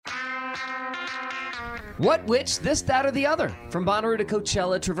What, which, this, that, or the other? From Bonnaroo to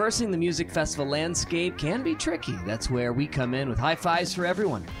Coachella, traversing the music festival landscape can be tricky. That's where we come in with high fives for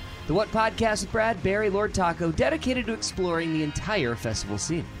everyone. The What Podcast with Brad, Barry, Lord Taco, dedicated to exploring the entire festival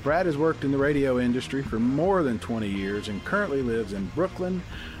scene. Brad has worked in the radio industry for more than 20 years and currently lives in Brooklyn,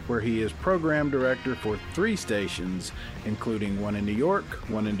 where he is program director for 3 stations, including one in New York,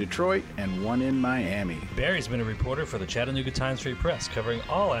 one in Detroit, and one in Miami. Barry's been a reporter for the Chattanooga Times-Free Press, covering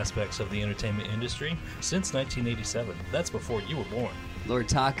all aspects of the entertainment industry since 1987. That's before you were born. Lord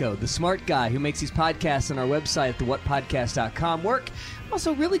Taco, the smart guy who makes these podcasts on our website at thewhatpodcast.com work.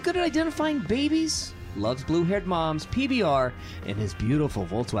 Also really good at identifying babies, loves blue-haired moms, PBR, and his beautiful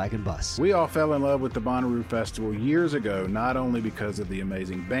Volkswagen bus. We all fell in love with the Bonnaroo Festival years ago, not only because of the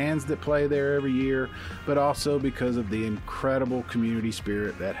amazing bands that play there every year, but also because of the incredible community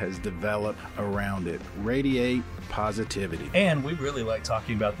spirit that has developed around it. Radiate positivity. And we really like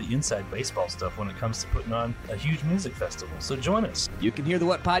talking about the inside baseball stuff when it comes to putting on a huge music festival. So join us. You can hear the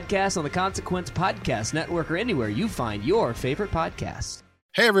What Podcast on the Consequence Podcast Network or anywhere you find your favorite podcasts.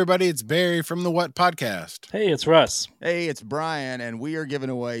 Hey everybody, it's Barry from the What Podcast. Hey, it's Russ. Hey, it's Brian, and we are giving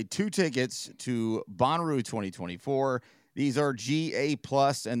away 2 tickets to Bonnaroo 2024. These are GA+,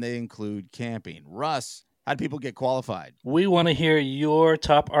 and they include camping. Russ, how do people get qualified? We want to hear your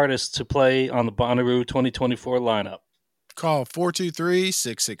top artists to play on the Bonnaroo 2024 lineup. Call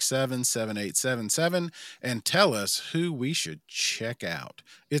 423-667-7877 and tell us who we should check out.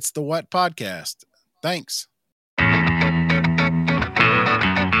 It's the What Podcast. Thanks.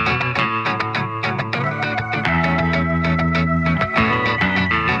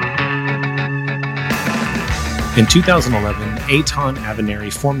 In 2011, Eitan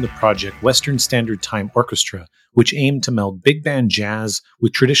Avineri formed the project Western Standard Time Orchestra, which aimed to meld big band jazz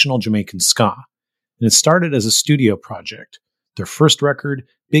with traditional Jamaican ska. And it started as a studio project. Their first record,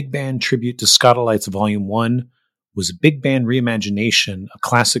 Big Band Tribute to Scotalites Volume 1, was a big band reimagination of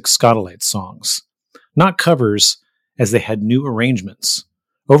classic Scotalites songs. Not covers, as they had new arrangements.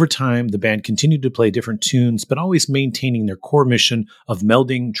 Over time, the band continued to play different tunes, but always maintaining their core mission of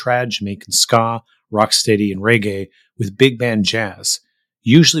melding trad Jamaican ska, rocksteady, and reggae with big band jazz,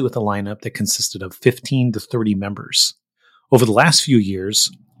 usually with a lineup that consisted of 15 to 30 members. Over the last few years,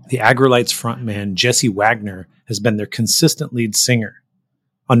 the Agrolites frontman Jesse Wagner has been their consistent lead singer.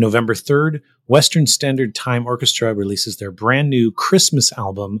 On November 3rd, Western Standard Time Orchestra releases their brand new Christmas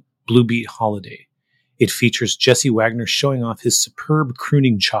album, Blue Beat Holiday. It features Jesse Wagner showing off his superb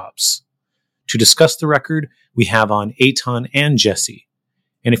crooning chops. To discuss the record, we have on Eitan and Jesse.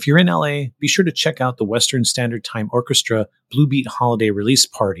 And if you're in LA, be sure to check out the Western Standard Time Orchestra Blue Beat Holiday release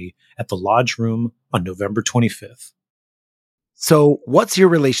party at the Lodge Room on November 25th. So what's your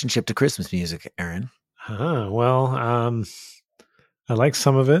relationship to Christmas music, Aaron? I like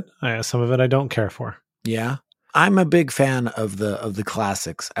some of it. Some of it I don't care for. Yeah. I'm a big fan of the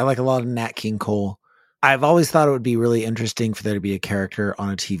classics. I like a lot of Nat King Cole. I've always thought it would be really interesting for there to be a character on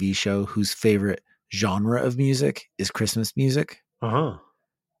a TV show whose favorite genre of music is Christmas music. Uh-huh.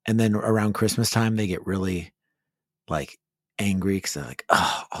 And then around Christmas time, they get really like angry because they're like,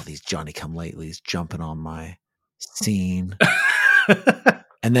 oh, all these Johnny come latelys jumping on my scene.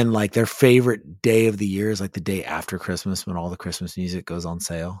 And then like their favorite day of the year is like the day after Christmas when all the Christmas music goes on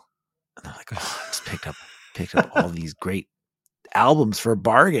sale. And they're like, oh, I just picked up all these great albums for a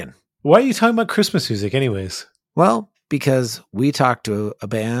bargain. Why are you talking about Christmas music anyways? Well, because we talked to a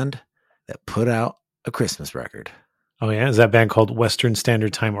band that put out a Christmas record. Oh, yeah? Is that band called Western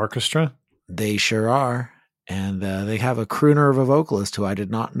Standard Time Orchestra? They sure are. And they have a crooner of a vocalist who I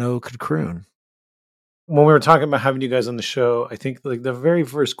did not know could croon. When we were talking about having you guys on the show, I think like the very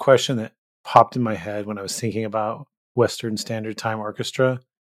first question that popped in my head when I was thinking about Western Standard Time Orchestra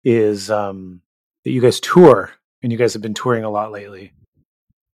is that you guys tour, and you guys have been touring a lot lately.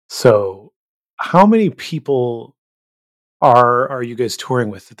 So how many people are you guys touring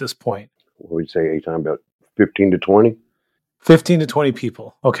with at this point? What would you say, Eitan, about 15 to 20? 15 to 20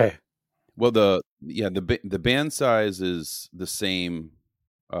 people. Okay. Well, the band size is the same,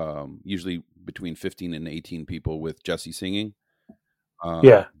 usually between 15 and 18 people with Jesse singing.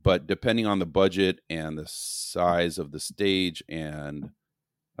 Yeah. But depending on the budget and the size of the stage and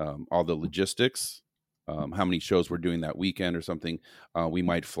all the logistics, how many shows we're doing that weekend or something, we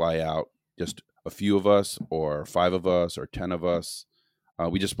might fly out just a few of us or 5 of us or 10 of us.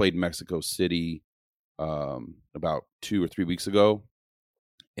 We just played Mexico City about 2 or 3 weeks ago,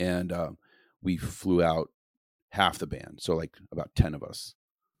 and we flew out half the band, so like about 10 of us.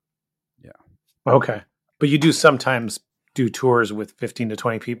 Yeah. Okay. But you do sometimes do tours with 15 to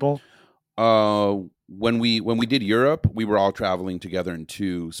 20 people? when we did Europe, we were all traveling together in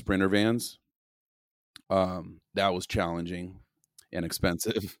 2 Sprinter vans. That was challenging and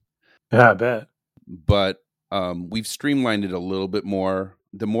expensive, Yeah, I bet. but we've streamlined it a little bit more.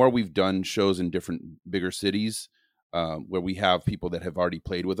 The more we've done shows in different bigger cities, where we have people that have already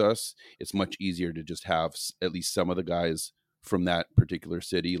played with us, it's much easier to just have at least some of the guys from that particular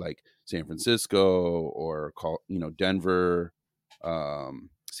city, like San Francisco or Denver,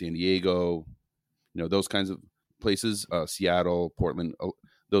 San Diego, those kinds of places, Seattle, Portland,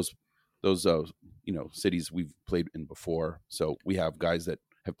 those cities we've played in before. So we have guys that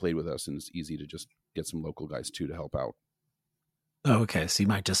have played with us, and it's easy to just get some local guys too to help out. Oh, okay. So you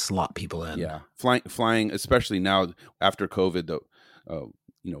might just slot people in. Yeah, flying, especially now after COVID, though,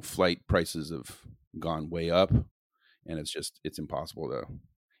 flight prices have gone way up, and it's impossible to,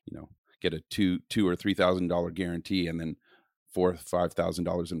 get a $2,000 or $3,000 guarantee and then $4,000 or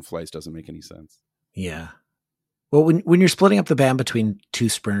 $5,000 in flights doesn't make any sense. Yeah. Well, when you're splitting up the band between 2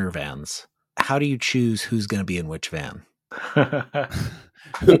 Sprinter vans, how do you choose who's going to be in which van?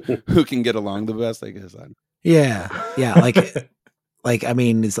 Who can get along the best, I guess. Yeah. Like, I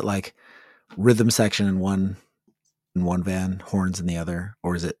mean, is it like rhythm section in one van, horns in the other,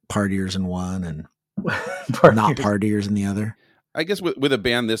 or is it partiers in one and not partiers in the other? I guess with a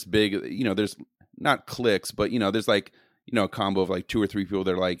band this big, there's not cliques, but there's like, a combo of like 2 or 3 people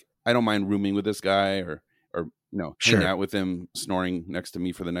that are like, I don't mind rooming with this guy or hang out with him, snoring next to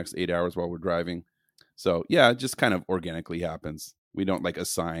me for the next 8 hours while we're driving. So yeah, it just kind of organically happens. We don't like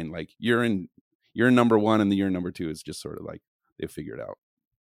assign like you're in number 1 and you're number 2. It's just sort of like they figure it out.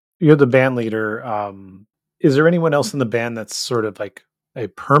 You're the band leader. Is there anyone else in the band that's sort of like a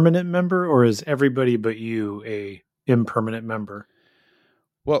permanent member, or is everybody but you a impermanent member?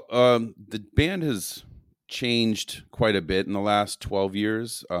 Well, the band has changed quite a bit in the last 12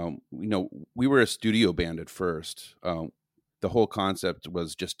 years. We were a studio band at first. The whole concept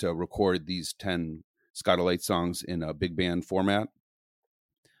was just to record these 10 Skylight songs in a big band format.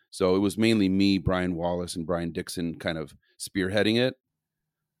 So it was mainly me, Brian Wallace, and Brian Dixon kind of spearheading it.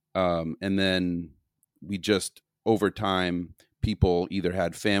 And then we just, over time, people either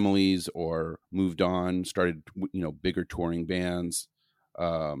had families or moved on, started, bigger touring bands,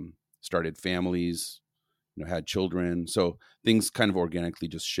 started families, had children. So things kind of organically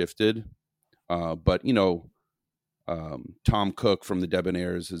just shifted. But Tom Cook from the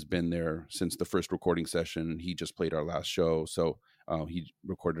Debonaires has been there since the first recording session. He just played our last show. So he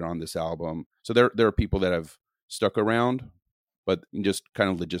recorded on this album. So there are people that have stuck around, but just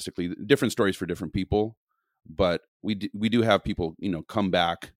kind of logistically, different stories for different people. But we do have people, come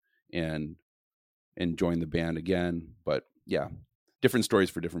back and join the band again. But yeah, different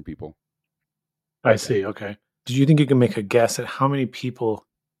stories for different people. I see. Okay. Do you think you can make a guess at how many people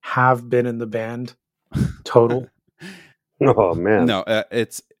have been in the band total? Oh man. No,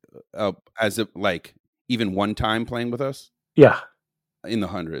 it's as if like even one time playing with us. Yeah. In the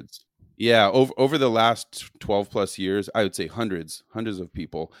hundreds. Yeah. Over the last 12 plus years, I would say hundreds of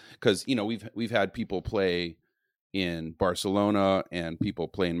people. Cause we've had people play in Barcelona and people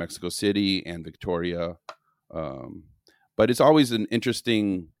play in Mexico City and Victoria. But it's always an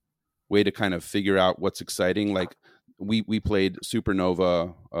interesting way to kind of figure out what's exciting. Like we played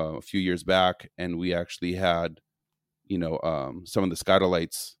Supernova a few years back, and we actually had, some of the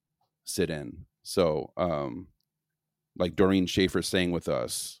Skylights sit in. So like Doreen Schaefer sang with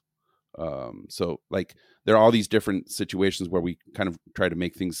us. So like there are all these different situations where we kind of try to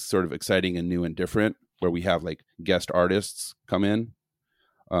make things sort of exciting and new and different, where we have like guest artists come in.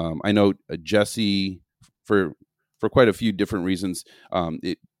 I know Jesse for quite a few different reasons.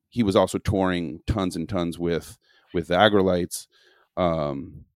 He was also touring tons and tons with the Agrolites,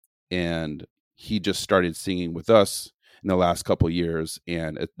 and he just started singing with us in the last couple of years.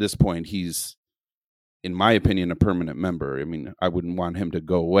 And at this point, he's, in my opinion, a permanent member. I mean, I wouldn't want him to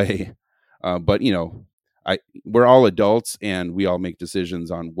go away, but we're all adults, and we all make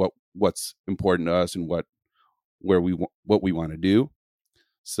decisions on what's important to us and what we want to do.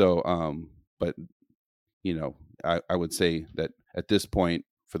 So, but I would say that at this point,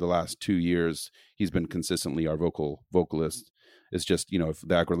 for the last 2 years, he's been consistently our vocalist. It's just, if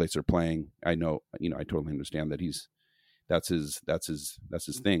the Agrolites are playing, I know, I totally understand that that's his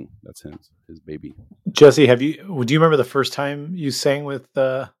thing. That's his baby. Jesse, do you remember the first time you sang with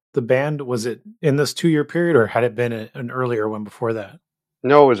the band? Was it in this 2-year period, or had it been an earlier one before that?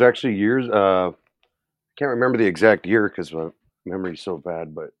 No, it was actually years. I can't remember the exact year because my memory's so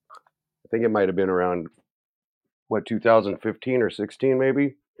bad, but I think it might have been around 2015 or 16,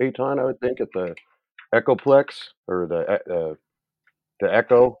 maybe. Eitan, I would think, at the Echoplex or the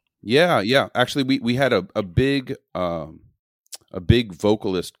Echo. Yeah. Actually, we had a big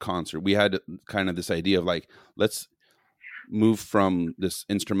vocalist concert. We had kind of this idea of like, let's move from this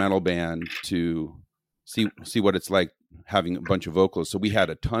instrumental band to see what it's like having a bunch of vocalists. So we had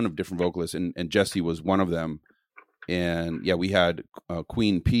a ton of different vocalists, and Jesse was one of them. And yeah, we had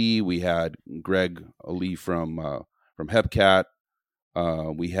Queen P, we had Greg Ali from Hepcat,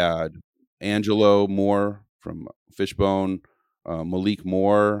 we had Angelo Moore from Fishbone, Malik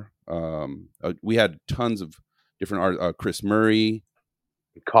Moore. We had tons of different artists. Chris Murray,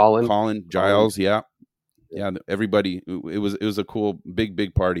 Colin Giles. Yeah. Everybody. It was a cool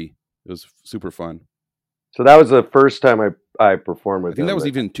big party. It was super fun. So that was the first time I performed with I think them. That was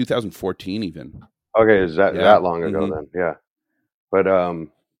even 2014 even. Okay, is that long ago then? Yeah. But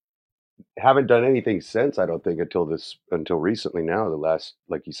haven't done anything since, I don't think, until recently now,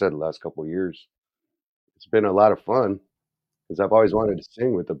 like you said, the last couple of years. It's been a lot of fun because I've always wanted to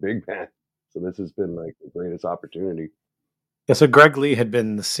sing with a big band. So this has been like the greatest opportunity. Yeah, so Greg Lee had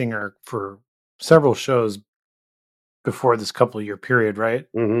been the singer for several shows before this couple of year period, right?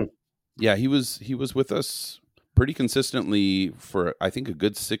 Mm-hmm. Yeah, he was with us pretty consistently for I think a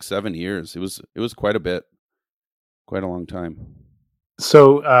good 6-7 years. It was quite a long time.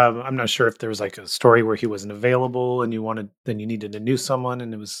 So I'm not sure if there was like a story where he wasn't available and then you needed to know someone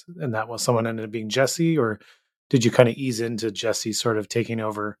and that was someone ended up being Jesse, or did you kind of ease into Jesse sort of taking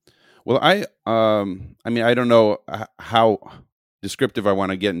over? Well, I mean, I don't know how descriptive I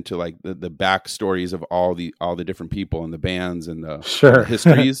want to get into like the backstories of all the different people and the bands and the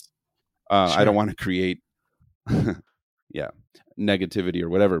histories. Sure. I don't want to create negativity or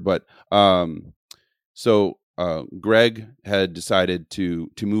whatever, but so Greg had decided to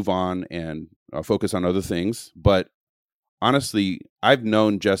move on and focus on other things. But honestly, I've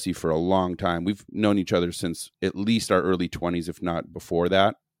known Jesse for a long time. We've known each other since at least our early 20s, if not before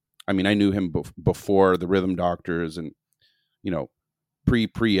that. I mean, I knew him before the Rhythm Doctors and,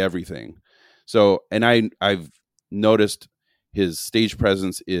 pre everything. So, and I've noticed his stage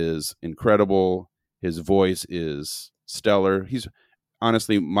presence is incredible. His voice is stellar. He's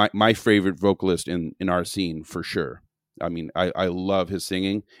honestly my favorite vocalist in our scene for sure. I mean, I love his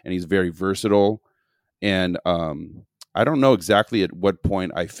singing, and he's very versatile. And I don't know exactly at what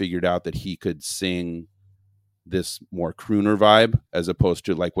point I figured out that he could sing this more crooner vibe as opposed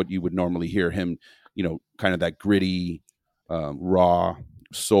to like what you would normally hear him, kind of that gritty, raw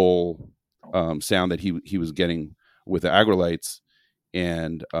soul sound that he was getting with the Agrolites.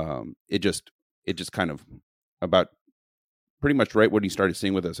 And it just kind of about pretty much right when he started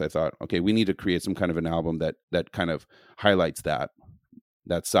singing with us, I thought, okay, we need to create some kind of an album that kind of highlights that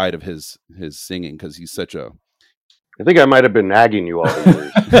side of his singing, because he's such a... I think I might have been nagging you all the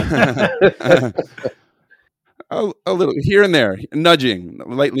years. A little here and there,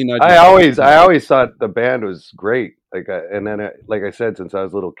 lightly nudging. I always thought the band was great. Like, like I said, since I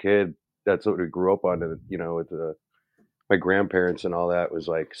was a little kid, that's what we grew up on. With my grandparents and all that was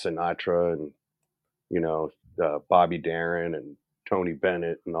like Sinatra and Bobby Darin and Tony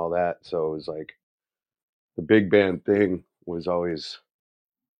Bennett and all that. So it was like the big band thing was always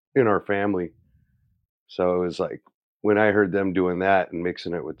in our family. So it was like when I heard them doing that and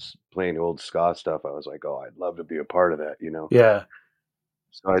mixing it with playing old ska stuff, I was like, oh, I'd love to be a part of that, Yeah.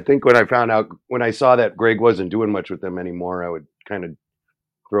 So I think when I saw that Greg wasn't doing much with them anymore, I would kind of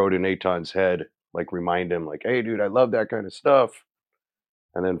throw it in Eitan's head, like remind him like, hey, dude, I love that kind of stuff.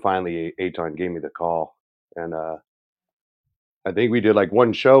 And then finally Eitan gave me the call. And I think we did like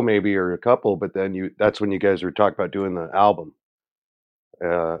one show maybe or a couple, but then that's when you guys were talking about doing the album.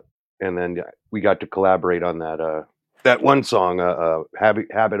 And then we got to collaborate on that one song,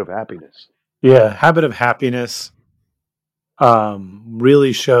 Habit of Happiness. Yeah, Habit of Happiness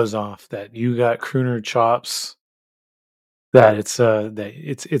really shows off that you got crooner chops, that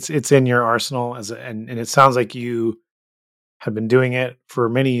it's in your arsenal and it sounds like you have been doing it for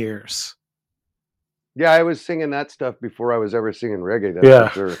many years. Yeah, I was singing that stuff before I was ever singing reggae.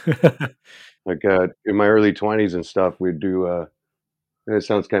 That's for sure. Like in my early 20s and stuff, we'd do. And it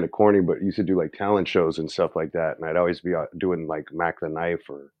sounds kind of corny, but used to do like talent shows and stuff like that, and I'd always be doing like Mac the Knife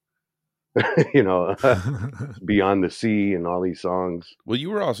or Beyond the Sea and all these songs. Well,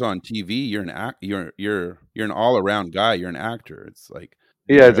 you were also on TV. You're an You're an all around guy. You're an actor. It's like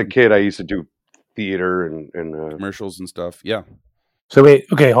as a kid, I used to do theater and commercials and stuff. Yeah. So wait,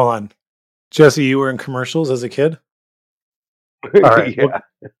 okay, hold on. Jesse, you were in commercials as a kid? All right. Yeah.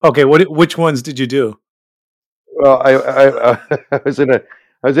 Okay, which ones did you do? Well, I was in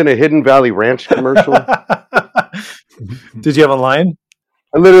a Hidden Valley Ranch commercial. Did you have a line?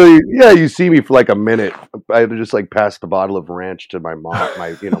 I literally, yeah, you see me for like a minute. I just like pass the bottle of ranch to my mom,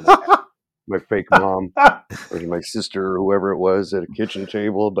 my fake mom or my sister or whoever it was at a kitchen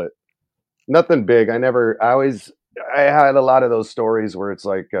table, but nothing big. I had a lot of those stories where it's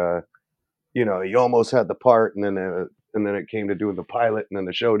like, you almost had the part and then it came to doing the pilot and then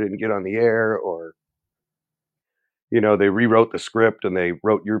the show didn't get on the air, or, they rewrote the script and they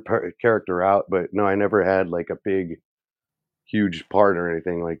wrote your character out. But no, I never had like a big, huge part or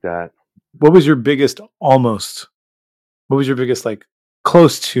anything like that. What was your biggest almost? What was your biggest like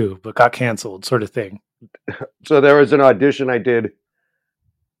close to but got canceled sort of thing? So there was an audition I did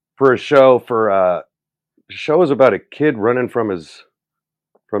for a show the show was about a kid running from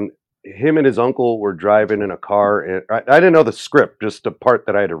him and his uncle were driving in a car, and I didn't know the script, just the part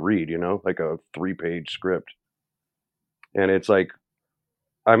that I had to read, like a 3-page script. And it's like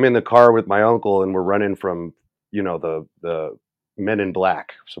I'm in the car with my uncle and we're running from, the Men in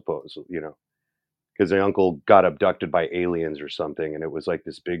Black, suppose, because the uncle got abducted by aliens or something, and it was like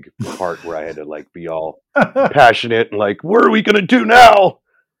this big part where I had to like be all passionate and like, what are we gonna do now?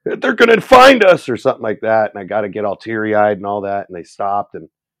 They're gonna find us or something like that, and I got to get all teary-eyed and all that, and they stopped and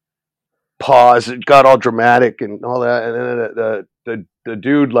paused. It got all dramatic and all that, and then the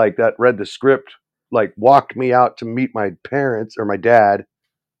dude like that read the script, like walked me out to meet my parents or my dad.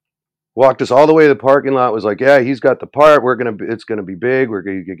 Walked us all the way to the parking lot. Was like, yeah, he's got the part. It's gonna be big. We're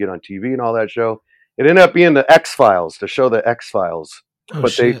gonna get on TV and all that show. It ended up being the X-Files, to show the X-Files,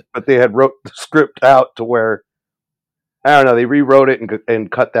 but they had wrote the script out to where, I don't know, they rewrote it and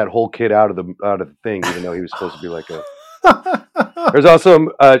cut that whole kid out of the thing, even though he was supposed to be like a. There's also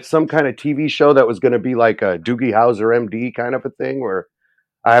some kind of TV show that was going to be like a Doogie Howser MD kind of a thing, where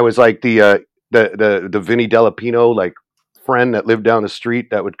I was like the Vinny Delapino like friend that lived down the street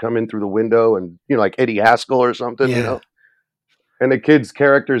that would come in through the window, and like Eddie Haskell or something, And the kid's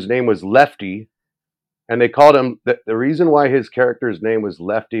character's name was Lefty, and they called him the reason why his character's name was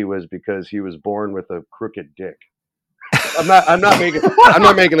Lefty was because he was born with a crooked dick. I'm not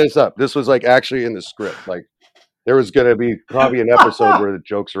making this up. This was like actually in the script. Like there was going to be probably an episode where the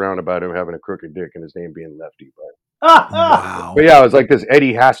jokes around about him having a crooked dick and his name being Lefty, Wow. But yeah, it was like this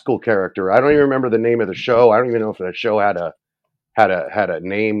Eddie Haskell character. I don't even remember the name of the show. I don't even know if the show had a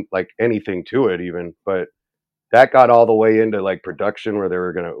name, like anything to it even. But that got all the way into like production where they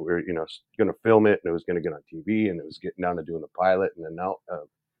were gonna film it, and it was gonna get on TV, and it was getting down to doing the pilot, and then now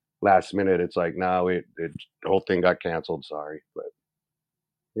last minute it's like the whole thing got canceled. Sorry, but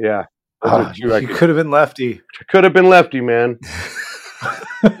yeah, you could have been Lefty. Could have been Lefty, man.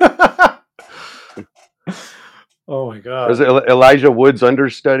 Oh my god! There's Elijah Wood's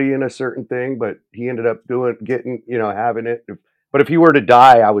understudy in a certain thing, but he ended up having it. But if he were to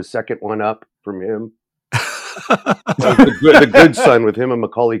die, I was second one up from him. the good son with him and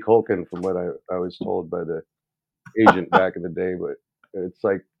Macaulay Culkin, from what I was told by the agent back in the day. But it's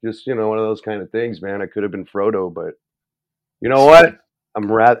like just one of those kind of things, man. I could have been Frodo, but you know what?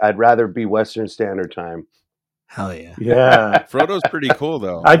 I'd rather be Western Standard Time. Hell yeah! Yeah, Frodo's pretty cool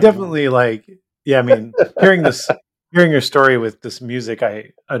though. I definitely like. Yeah, I mean, hearing your story with this music,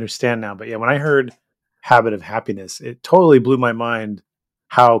 I understand now. But yeah, when I heard "Habit of Happiness," it totally blew my mind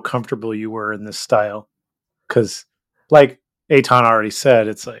how comfortable you were in this style. Because, like Eitan already said,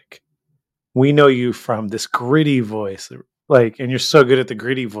 it's like we know you from this gritty voice, like, and you're so good at the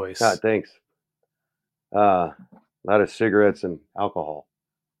gritty voice. Ah, thanks. A lot of cigarettes and alcohol,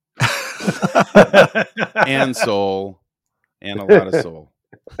 and soul, and a lot of soul.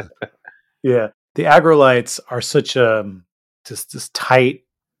 Yeah, the Agrolites are such just this tight,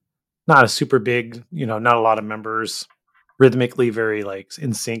 not a super big, not a lot of members, rhythmically very like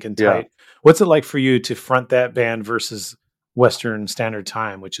in sync and tight. Yeah. What's it like for you to front that band versus Western Standard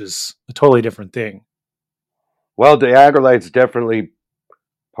Time, which is a totally different thing? Well, the Agrolites definitely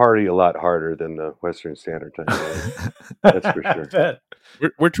party a lot harder than the Western Standard Time. That's for sure.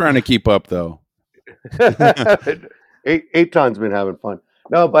 We're trying to keep up though. Eitan's been having fun.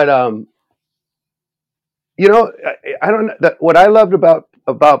 No, but I don't know. What I loved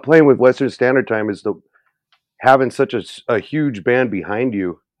about playing with Western Standard Time is having such a huge band behind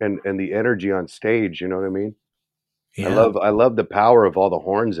you and the energy on stage. You know what I mean? Yeah. I love the power of all the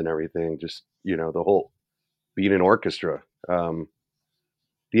horns and everything. Just the whole being an orchestra. The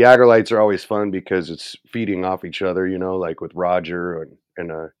Agrolites are always fun because it's feeding off each other. Like with Roger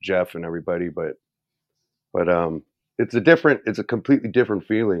and Jeff and everybody. But it's a completely different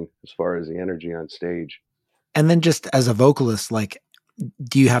feeling as far as the energy on stage. And then just as a vocalist, like,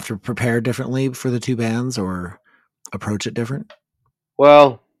 do you have to prepare differently for the two bands or approach it different?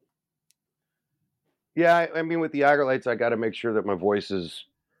 Well, Yeah, I mean, with the Agrolites, I got to make sure that my voices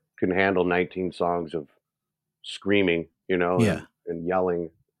can handle 19 songs of screaming, Yeah. and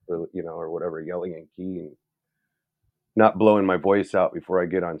yelling, or, or whatever, yelling in key, and not blowing my voice out before I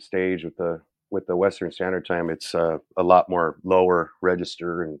get on stage. With the Western Standard Time, it's a lot more lower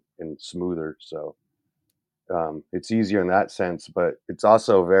register and smoother, so it's easier in that sense. But it's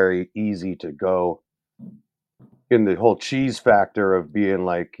also very easy to go in the whole cheese factor of being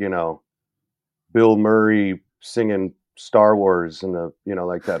like, Bill Murray singing Star Wars and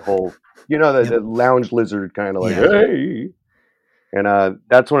like that whole, the lounge lizard kind of like, Yeah. hey. And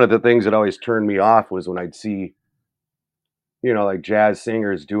that's one of the things that always turned me off was when I'd see, like jazz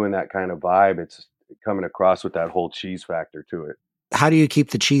singers doing that kind of vibe. It's coming across with that whole cheese factor to it. How do you keep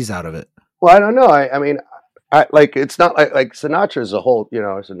the cheese out of it? Well, I don't know. I mean, I like, it's not like Sinatra as a whole,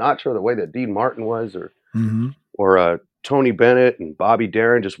 Sinatra, the way that Dean Martin was, or Tony Bennett and Bobby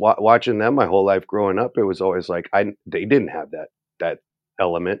Darin, just watching them my whole life growing up, it was always like they didn't have that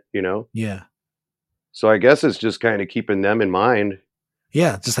element, Yeah. So I guess it's just kind of keeping them in mind.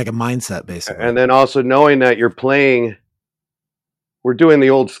 Yeah, just like a mindset, basically. And then also knowing that we're doing the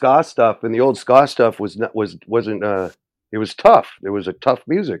old ska stuff, and the old ska stuff wasn't it was tough. It was a tough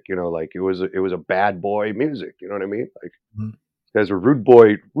music, like it was a bad boy music, you know what I mean? Like guys were rude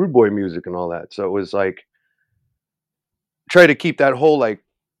boy music and all that. So it was like, try to keep that whole, like,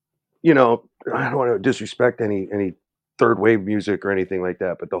 I don't want to disrespect any third wave music or anything like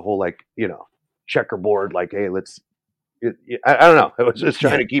that, but the whole, like, checkerboard, like, hey, I don't know. I was just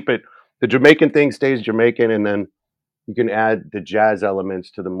trying to keep it, the Jamaican thing stays Jamaican, and then you can add the jazz elements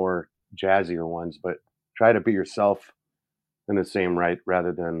to the more jazzier ones, but try to be yourself in the same right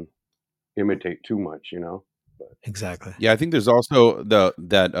rather than imitate too much, But, exactly. Yeah, I think there's also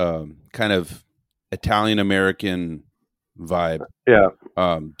that kind of Italian American vibe. Yeah,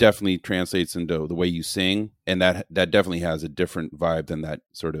 definitely translates into the way you sing, and that definitely has a different vibe than that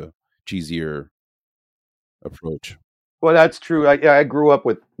sort of cheesier approach. well, that's true. I grew up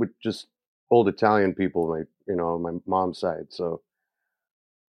with just old Italian people, like, my mom's side, so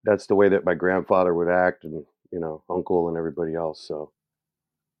that's the way that my grandfather would act, and uncle and everybody else. So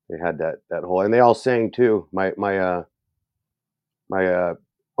they had that whole, and they all sang too. My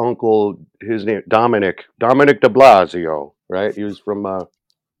uncle, his name Dominic de Blasio, right? He was from.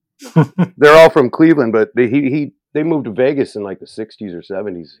 They're all from Cleveland, but they moved to Vegas in like the 60s or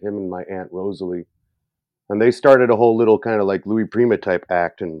 70s. Him and my aunt Rosalie, and they started a whole little kind of like Louis Prima type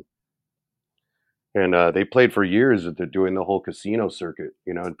act, and they played for years. They're doing the whole casino circuit,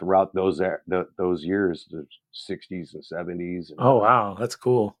 and throughout those years, the 60s and 70s. And, Oh, wow. That's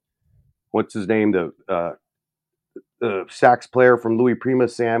cool. what's his name? The sax player from Louis Prima,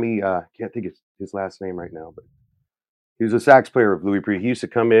 Sammy. Can't think of his last name right now, but he was a sax player of Louis Prima. He used to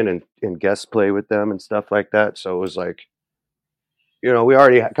come in and guest play with them and stuff like that. So it was like, we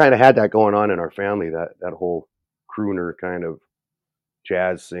already kind of had that going on in our family, that whole crooner kind of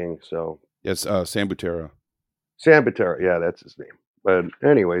jazz thing. So Yes, Sam Butera. yeah, that's his name. But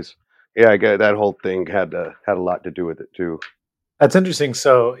anyways, yeah, I get that whole thing had a lot to do with it too. That's interesting.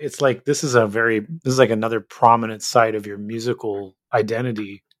 So it's like this is like another prominent side of your musical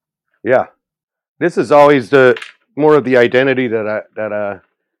identity. Yeah, this is always more of the identity that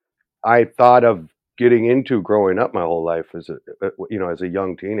I thought of getting into growing up my whole life as a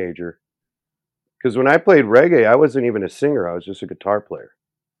young teenager. Because when I played reggae, I wasn't even a singer; I was just a guitar player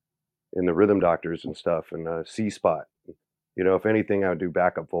in the Rhythm Doctors and stuff, and C Spot. If anything, I would do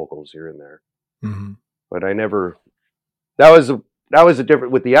backup vocals here and there. Mm-hmm. But I never. That was a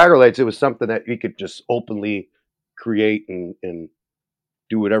different with the Agrolites. It was something that we could just openly create and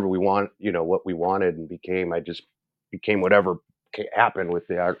do whatever we want. What we wanted and became. I just became whatever happened with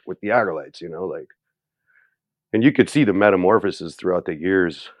the Agrolites. Like, and you could see the metamorphoses throughout the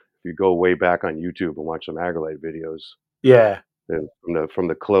years if you go way back on YouTube and watch some Agrolite videos. Yeah. And from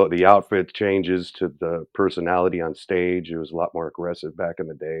the outfit changes to the personality on stage, it was a lot more aggressive back in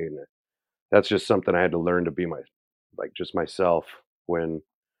the day, and that's just something I had to learn to be just myself. When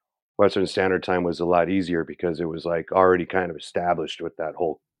Western Standard Time was a lot easier because it was like already kind of established with that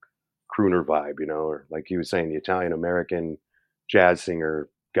whole crooner vibe, or like he was saying, the Italian American jazz singer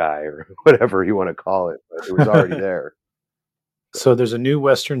guy or whatever you want to call it, but it was already there. So there's a new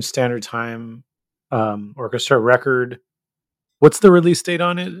Western Standard Time orchestra record. What's the release date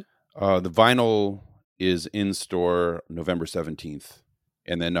on it? The vinyl is in store November 17th.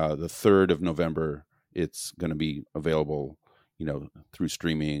 And then the 3rd of November, it's going to be available, through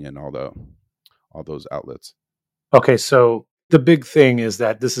streaming and all those outlets. Okay, so the big thing is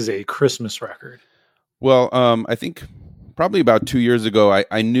that this is a Christmas record. Well, I think probably about 2 years ago,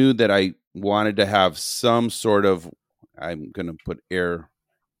 I knew that I wanted to have some sort of, I'm going to put air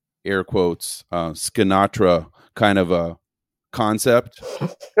quotes, Sinatra kind of a concept,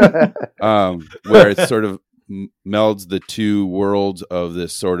 where it sort of melds the two worlds of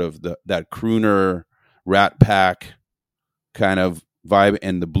this sort of that crooner Rat Pack kind of vibe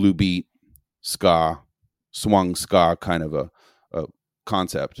and the blue beat swung ska kind of a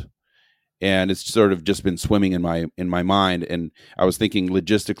concept. And it's sort of just been swimming in my mind. And I was thinking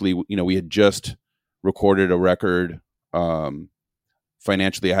logistically, we had just recorded a record.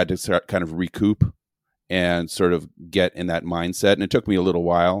 Financially, I had to start kind of recoup and sort of get in that mindset. And it took me a little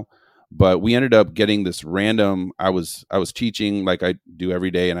while, but we ended up getting this random, I was teaching like I do every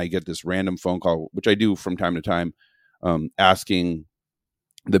day, and I get this random phone call, which I do from time to time, asking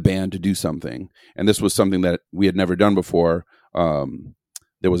the band to do something. And this was something that we had never done before.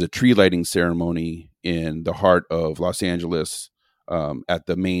 There was a tree lighting ceremony in the heart of Los Angeles, at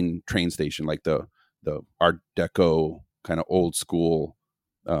the main train station, like the Art Deco kind of old school,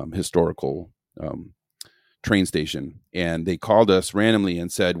 historical train station. And they called us randomly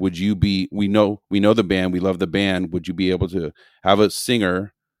and said, would you be, we know the band, we love the band, would you be able to have a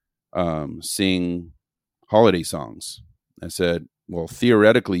singer sing holiday songs? I said, well,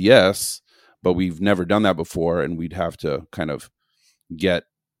 theoretically, yes, but we've never done that before, and we'd have to kind of get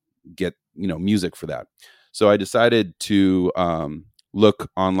music for that. So I decided to look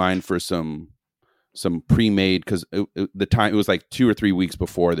online for some pre-made, because the time, it was like 2 or 3 weeks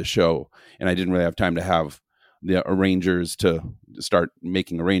before the show, and I didn't really have time to have the arrangers to start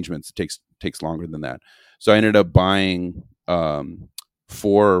making arrangements. It takes longer than that. So I ended up buying 4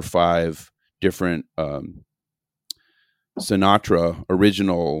 or 5 different Sinatra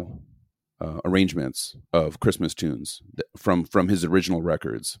original arrangements of Christmas tunes from his original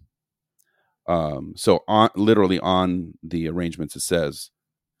records. So literally on the arrangements it says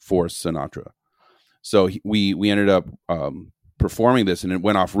for Sinatra. So we ended up performing this, and it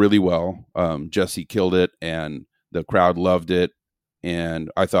went off really well. Jesse killed it, and the crowd loved it.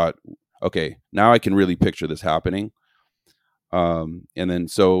 And I thought, okay, now I can really picture this happening. And then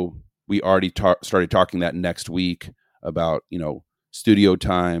so we already started talking that next week about, studio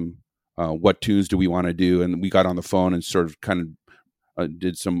time, what tunes do we want to do? And we got on the phone and sort of kind of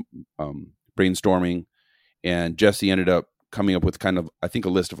did some brainstorming, and Jesse ended up coming up with kind of, I think, a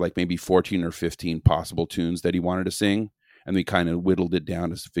list of like maybe 14 or 15 possible tunes that he wanted to sing. And we kind of whittled it down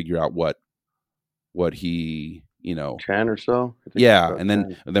to figure out what he, 10 or so. Yeah. And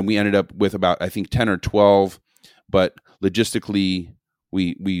then we ended up with about, I think, 10 or 12, but logistically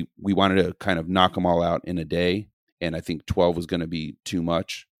we wanted to kind of knock them all out in a day. And I think 12 was going to be too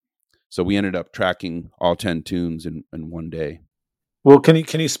much. So we ended up tracking all 10 tunes in one day. Well, can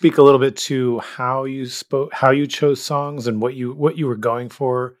you speak a little bit to how you chose songs and what you were going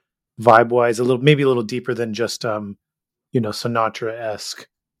for vibe wise, maybe a little deeper than just Sinatra-esque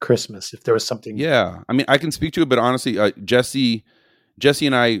Christmas, if there was something. Yeah, I mean, I can speak to it, but honestly, Jesse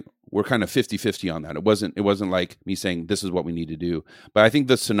and I were kind of 50-50 on that. It wasn't like me saying this is what we need to do, but I think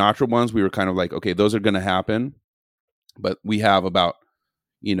the Sinatra ones, we were kind of like, okay, those are going to happen, but we have about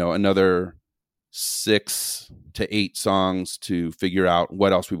another 6 to 8 songs to figure out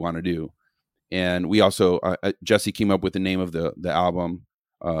what else we want to do. And we also Jesse came up with the name of the album.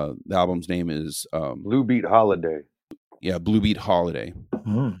 The album's name is Blue Beat Holiday. Yeah, Blue Beat Holiday.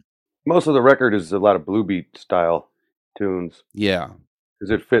 Mm. Most of the record is a lot of blue beat style tunes. Yeah,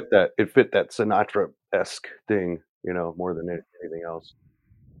 because it fit that Sinatra-esque thing, more than anything else.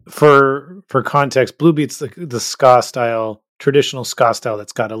 For context, blue beat's the ska style, traditional ska style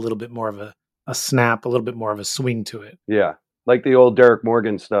that's got a little bit more of a snap, a little bit more of a swing to it. Yeah, like the old Derek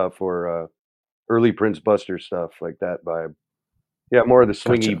Morgan stuff or early Prince Buster stuff, like that vibe. Yeah, more of the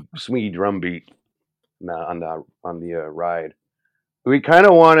swingy drum beat on the ride. We kind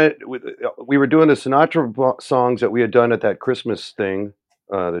of wanted. We were doing the Sinatra songs that we had done at that Christmas thing,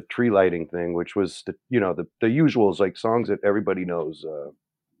 the tree lighting thing, which was the usuals, like songs that everybody knows.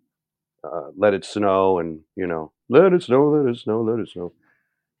 Let It Snow, and Let It Snow, Let It Snow, Let It Snow,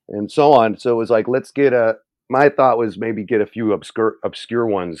 and so on. So it was like, let's get my thought was maybe get a few obscure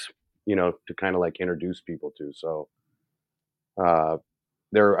ones, to kind of like introduce people to. So I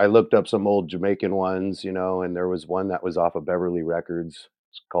looked up some old Jamaican ones, and there was one that was off of Beverly Records.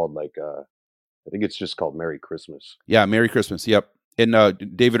 It's called I think it's just called Merry Christmas. Yeah, Merry Christmas. Yep. And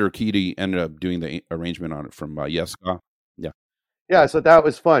David Urquidi ended up doing the arrangement on it from Yes. Yeah. Yeah, so that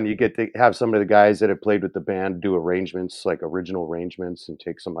was fun. You get to have some of the guys that have played with the band do arrangements, like original arrangements, and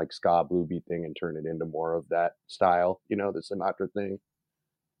take some like ska blue beat thing and turn it into more of that style, the Sinatra thing.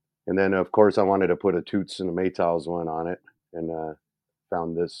 And then, of course, I wanted to put a Toots and a Maytals one on it, and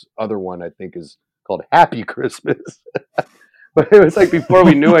found this other one I think is called Happy Christmas. But it was like before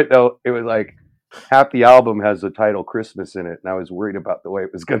we knew it though, it was like half the album has the title Christmas in it, and I was worried about the way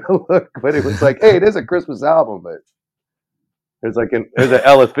it was going to look. But it was like, hey, it is a Christmas album. But there's an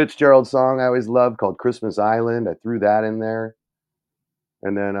Ella Fitzgerald song I always loved called Christmas Island. I threw that in there,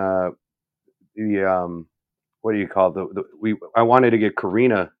 and then the what do you call I wanted to get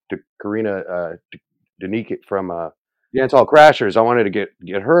Karina Danique from Dance Hall Crashers. I wanted to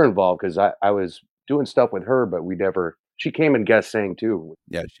get her involved because I was doing stuff with her, but she came and guest sang too.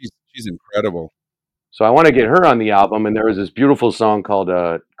 Yeah, she's incredible. So I want to get her on the album, and there was this beautiful song called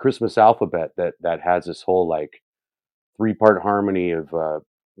Christmas Alphabet that has this whole like 3-part harmony of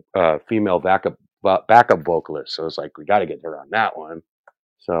female backup vocalists. So it's like, we got to get her on that one.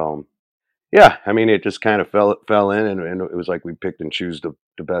 So yeah, I mean, it just kind of fell in, and it was like we picked and choose the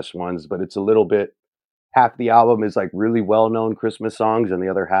best ones. But it's a little bit, half the album is like really well-known Christmas songs, and the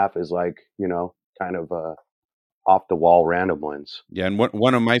other half is like, kind of off the wall random ones. Yeah, and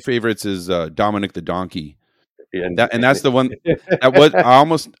one of my favorites is Dominic the Donkey. And that's the one that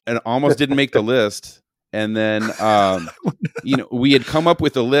was almost didn't make the list. And then we had come up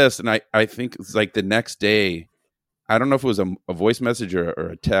with a list, and I think it's like the next day, I don't know if it was a voice message or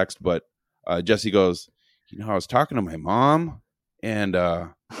a text, but Jesse goes, I was talking to my mom, and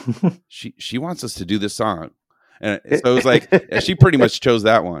she wants us to do this song. And so it was like she pretty much chose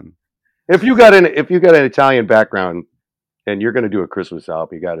that one. If you got an Italian background and you're going to do a Christmas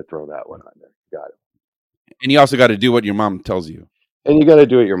album, you got to throw that one on there. You got it. And you also got to do what your mom tells you. And you got to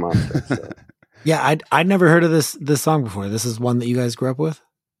do what your mom says. So. Yeah, I'd never heard of this song before. This is one that you guys grew up with?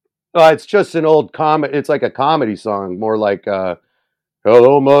 It's just an old comedy. It's like a comedy song, more like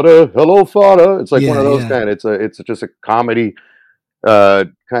 "Hello, Mother, Hello, Father." It's like one of those kind. It's just a comedy,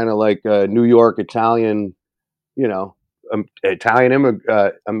 kind of like New York Italian,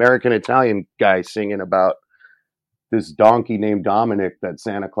 American Italian guy singing about this donkey named Dominic that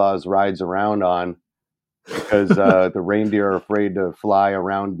Santa Claus rides around on because the reindeer are afraid to fly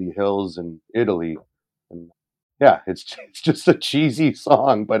around the hills in Italy. And yeah, it's just a cheesy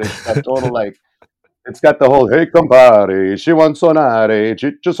song, but it's got total like, it's got the whole "Hey compare, ci vuol suonare,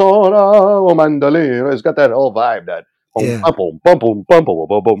 ciccio suona o mandolino." It's got that whole vibe, that bum bum bum bum bum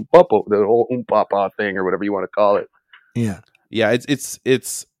bum bum bum, the whole papa thing or whatever you want to call it. Yeah.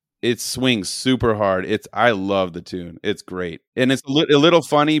 It swings super hard. I love the tune. It's great, and it's a little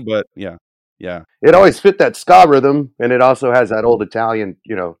funny, but yeah. It always fit that ska rhythm, and it also has that old Italian,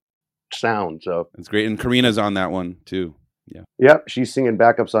 sound. So it's great, and Karina's on that one too. Yeah. Yep, she's singing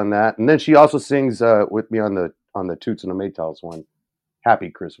backups on that, and then she also sings with me on the Toots and the Maytals one, "Happy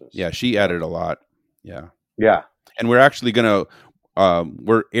Christmas." Yeah, she added a lot. Yeah. Yeah. And we're actually gonna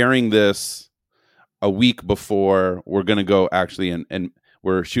we're airing this a week before we're gonna go actually, and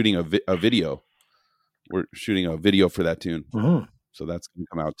we're shooting a video. We're shooting a video for that tune, so that's gonna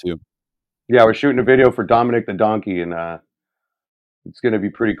come out too. Yeah, we're shooting a video for Dominic the Donkey, and it's gonna be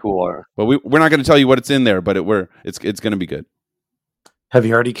pretty cool. But we're not gonna tell you what it's in there, but it's gonna be good. Have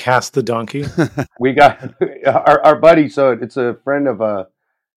you already cast the donkey? We got our buddy. So it's a friend of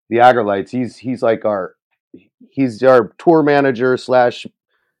the Agrolites. He's like our tour manager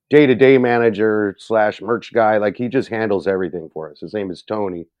 / day-to-day manager / merch guy. Like, he just handles everything for us. His name is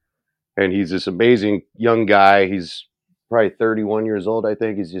Tony, and he's this amazing young guy. He's probably 31 years old, I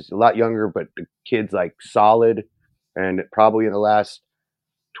think. He's just a lot younger, but the kid's like solid. And probably in the last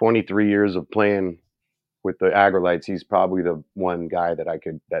 23 years of playing with the Agrolites, he's probably the one guy that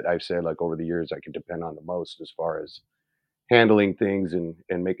I've said, like, over the years, I could depend on the most as far as handling things and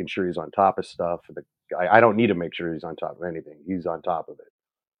making sure he's on top of stuff. I don't need to make sure he's on top of anything. He's on top of it.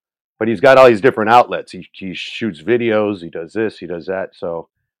 But he's got all these different outlets. He shoots videos. He does this. He does that. So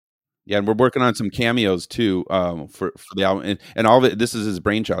yeah, and we're working on some cameos too for the album, and all of it. This is his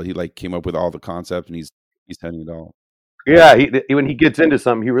brainchild. He like came up with all the concept, and he's heading it all. Yeah, when he gets into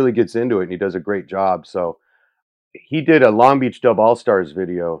something, he really gets into it, and he does a great job. So he did a Long Beach Dub All Stars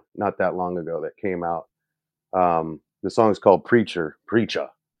video not that long ago that came out. The song's called Preacher.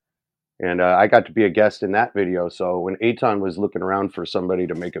 And I got to be a guest in that video. So when Eitan was looking around for somebody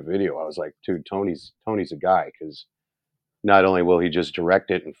to make a video, I was like, dude, Tony's a guy, because not only will he just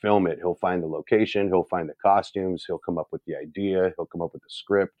direct it and film it, he'll find the location, he'll find the costumes, he'll come up with the idea, he'll come up with the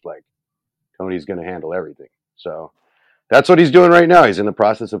script. Like, Tony's going to handle everything. So that's what he's doing right now. He's in the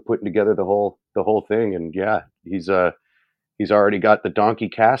process of putting together the whole thing. And yeah, he's already got the donkey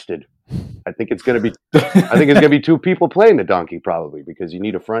casted. I think it's going to be 2 people playing the donkey, probably, because you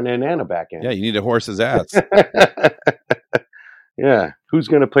need a front end and a back end. Yeah, you need a horse's ass. Yeah. Who's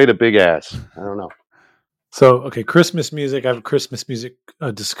going to play the big ass? I don't know. So, okay, Christmas music. I have a Christmas music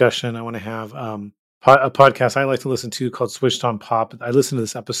discussion I want to have. A podcast I like to listen to called Switched on Pop. I listened to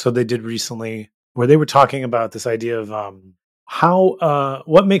this episode they did recently where they were talking about this idea of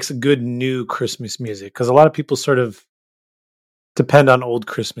what makes a good new Christmas music, because a lot of people sort of depend on old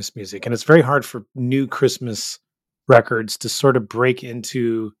Christmas music, and it's very hard for new Christmas records to sort of break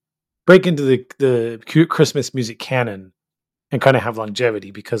into the Christmas music canon and kind of have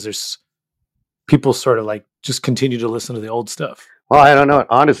longevity, because there's people sort of like just continue to listen to the old stuff. Well, I don't know.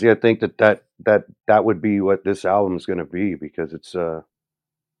 Honestly, I think that would be what this album is going to be, because it's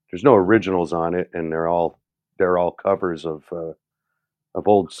there's no originals on it, and they're all covers of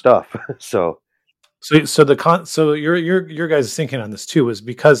old stuff. So So your guys' thinking on this too is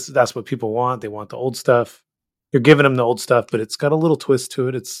because that's what people want. They want the old stuff. You're giving them the old stuff, but it's got a little twist to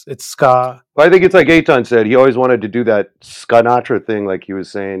it. It's ska. I think it's like Eitan said. He always wanted to do that Sinatra thing, like he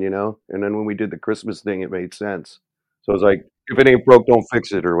was saying, And then when we did the Christmas thing, it made sense. So it's like, if it ain't broke, don't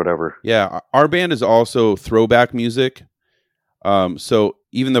fix it, or whatever. Yeah, our band is also throwback music. So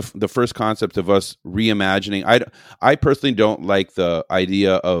even the first concept of us reimagining, I personally don't like the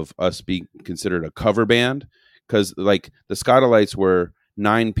idea of us being considered a cover band, because like the Scotalites were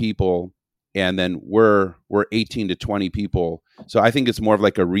 9 people, and then we're 18 to 20 people. So I think it's more of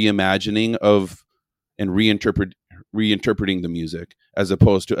like a reimagining of and reinterpreting the music, as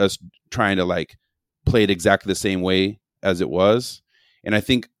opposed to us trying to like play it exactly the same way as it was. And I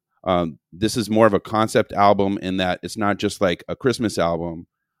think this is more of a concept album in that it's not just like a Christmas album,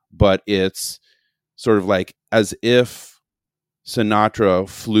 but it's sort of like as if Sinatra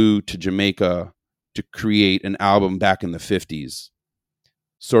flew to Jamaica to create an album back in the 50s.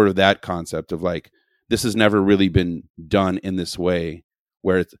 Sort of that concept of like, this has never really been done in this way,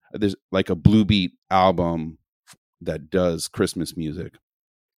 where there's like a blue beat album that does Christmas music.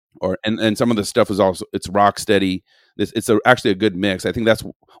 And some of the stuff is also, it's rock steady. It's actually a good mix. I think that's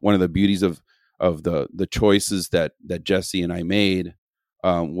one of the beauties of the choices that Jesse and I made,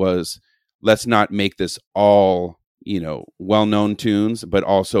 was let's not make this all, well-known tunes, but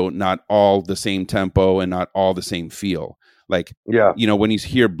also not all the same tempo and not all the same feel. Like, yeah, when you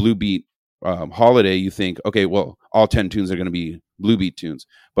hear blue beat holiday, you think, okay, well, all 10 tunes are going to be blue beat tunes,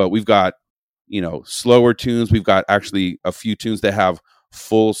 but we've got, slower tunes. We've got actually a few tunes that have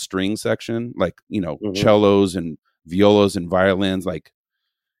full string section, like cellos and violas and violins, like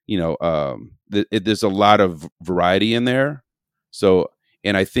there's a lot of variety in there. So,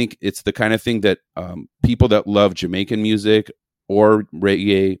 and I think it's the kind of thing that people that love Jamaican music or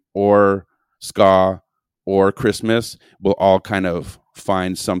reggae or ska or Christmas will all kind of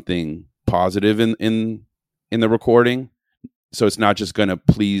find something positive in the recording. So it's not just going to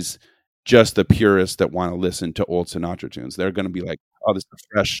please just the purists that want to listen to old Sinatra tunes. They're going to be like, oh, this is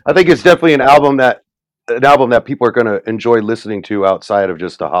fresh. I think it's definitely an album that people are going to enjoy listening to outside of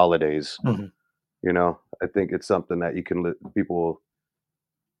just the holidays. Mm-hmm. I think it's something that you can people,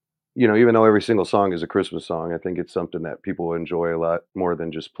 even though every single song is a Christmas song, I think it's something that people enjoy a lot more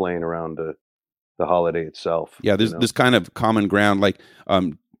than just playing around the holiday itself. Yeah, there's this kind of common ground. Like,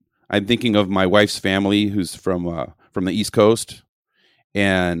 I'm thinking of my wife's family, who's from the East Coast,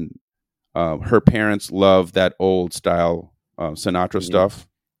 and her parents love that old style Sinatra stuff.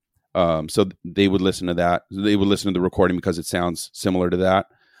 So they would listen to that. They would listen to the recording because it sounds similar to that.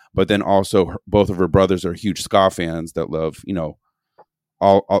 But then also, both of her brothers are huge ska fans that love,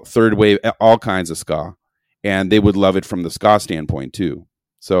 all third wave, all kinds of ska, and they would love it from the ska standpoint too.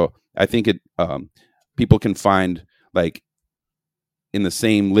 So I think people can find, like, in the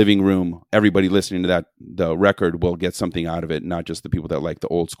same living room, everybody listening to the record will get something out of it, not just the people that like the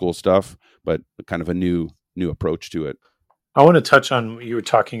old school stuff, but kind of a new approach to it. I want to touch on, you were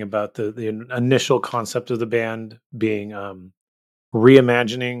talking about the initial concept of the band being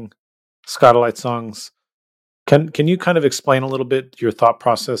reimagining Scotalight songs. Can you kind of explain a little bit your thought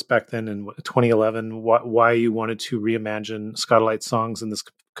process back then in 2011, why you wanted to reimagine Scotalight songs in this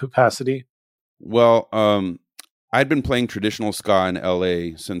capacity? Well, I'd been playing traditional ska in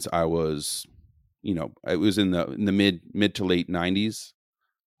LA since I was, it was in the mid to late 90s.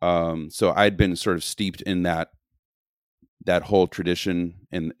 So I'd been sort of steeped in that whole tradition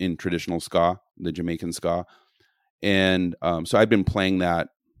in traditional ska, the Jamaican ska. And so I'd been playing that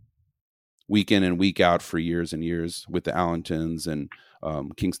week in and week out for years and years with the Allentons and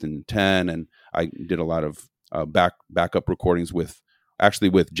Kingston 10. And I did a lot of backup recordings with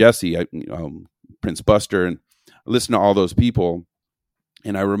Jesse, Prince Buster, and I listened to all those people.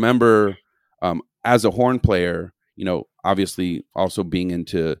 And I remember as a horn player, obviously also being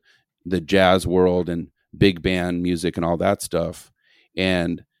into the jazz world and big band music and all that stuff.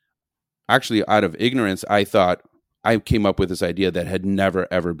 And actually, out of ignorance, I came up with this idea that had never,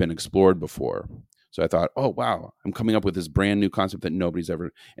 ever been explored before. So I thought, oh, wow, I'm coming up with this brand new concept that nobody's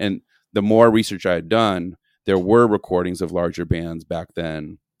ever. And the more research I had done, there were recordings of larger bands back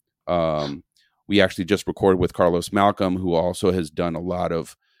then. We actually just recorded with Carlos Malcolm, who also has done a lot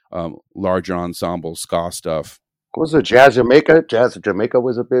of larger ensemble ska stuff. What was it? Jazz Jamaica? Jazz Jamaica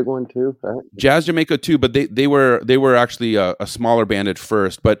was a big one too, right? Jazz Jamaica too, but they were actually a smaller band at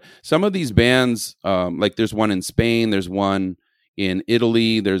first. But some of these bands, like there's one in Spain, there's one in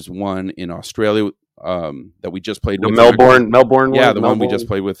Italy, there's one in Australia that we just played with. Melbourne, yeah, the one we just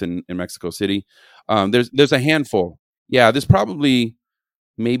played with in Mexico City. There's a handful. Yeah, there's probably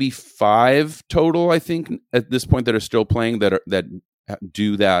maybe 5 total, I think, at this point that are still playing that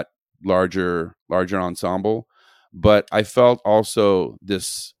do that larger ensemble. But I felt also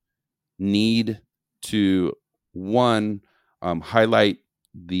this need to highlight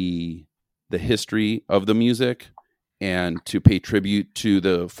the history of the music and to pay tribute to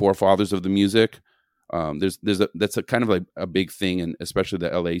the forefathers of the music. That's a kind of like a big thing, and especially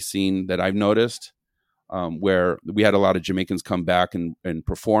the LA scene that I've noticed, where we had a lot of Jamaicans come back and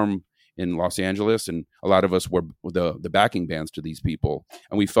perform in Los Angeles, and a lot of us were the backing bands to these people,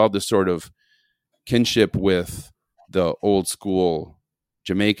 and we felt this sort of kinship with the old school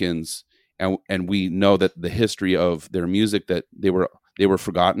Jamaicans, and we know that the history of their music, that they were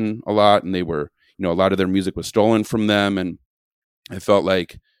forgotten a lot, and they were, a lot of their music was stolen from them, and I felt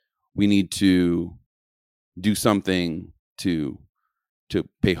like we need to do something to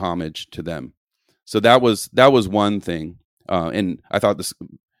pay homage to them. So that was one thing, and I thought this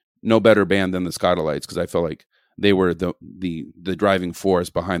no better band than the Scotalites, because I felt like they were the driving force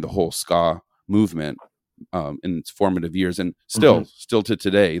behind the whole ska movement in its formative years, and still to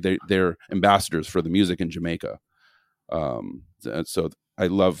today they're ambassadors for the music in Jamaica. So I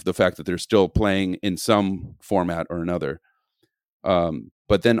love the fact that they're still playing in some format or another.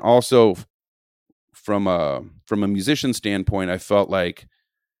 But then also from a musician standpoint, I felt like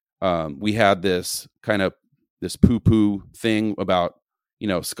we had this kind of this poo-poo thing about,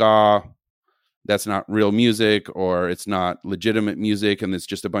 ska, that's not real music, or it's not legitimate music, and it's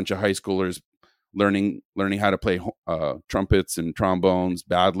just a bunch of high schoolers learning how to play trumpets and trombones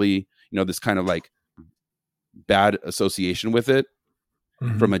badly. This kind of like bad association with it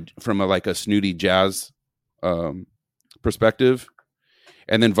from a like a snooty jazz perspective,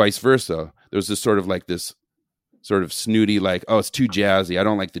 and then vice versa. There's this sort of snooty, like, oh, it's too jazzy, I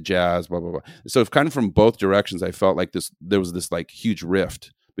don't like the jazz, blah blah blah. So kind of from both directions, I felt like there was this like huge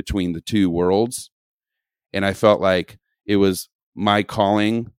rift between the two worlds, and I felt like it was my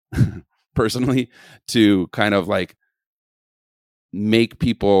calling personally to kind of like make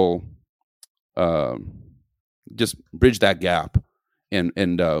people just bridge that gap and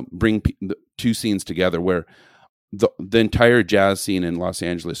bring the two scenes together, where the entire jazz scene in Los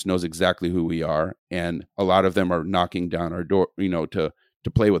Angeles knows exactly who we are, and a lot of them are knocking down our door, to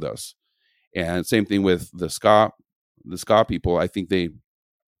play with us. And same thing with the ska people. I think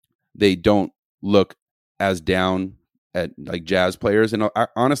they don't look as down at like jazz players, and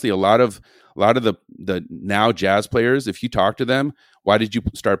honestly, a lot of the now jazz players, if you talk to them, why did you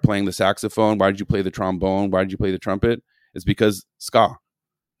start playing the saxophone? Why did you play the trombone? Why did you play the trumpet? It's because ska.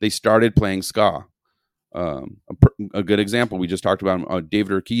 They started playing ska. A good example we just talked about,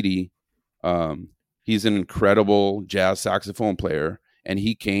 David Urquidy. He's an incredible jazz saxophone player, and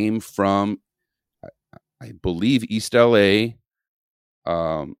he came from, I believe, East LA.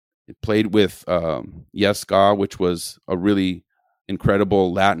 Played with Yes Ska, which was a really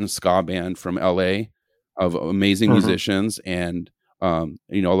incredible Latin ska band from LA of amazing musicians, and a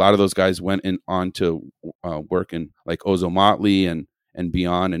lot of those guys went on to work in like Ozo Motley and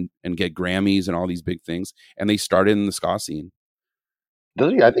beyond, and get Grammys and all these big things, and they started in the ska scene.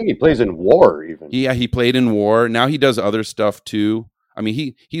 Does he? I think he plays in War even. Yeah, he played in War. Now he does other stuff too. I mean,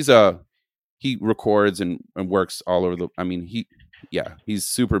 he records and works all over he's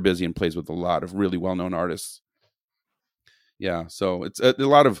super busy and plays with a lot of really well-known artists. Yeah, so it's a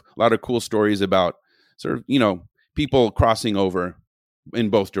lot of cool stories about sort of, people crossing over in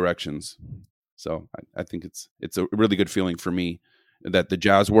both directions. So I think it's a really good feeling for me that the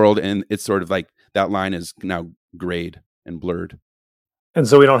jazz world, and it's sort of like that line is now grayed and blurred. And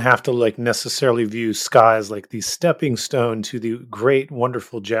so we don't have to like necessarily view ska as like the stepping stone to the great,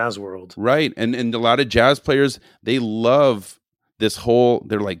 wonderful jazz world. Right. And a lot of jazz players, they love this whole,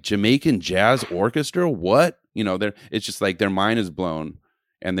 they're like, Jamaican jazz orchestra, what? It's just like their mind is blown,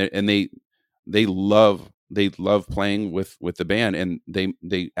 and they love playing with the band, and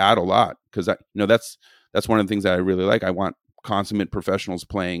they add a lot, because that's one of the things that I really like. I want consummate professionals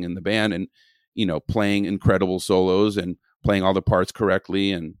playing in the band, and playing incredible solos and playing all the parts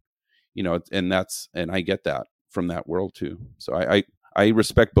correctly, and and I get that from that world too. So I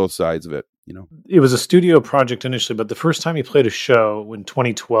respect both sides of it. It was a studio project initially, but the first time he played a show in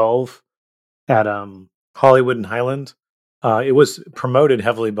 2012 at Hollywood and Highland, it was promoted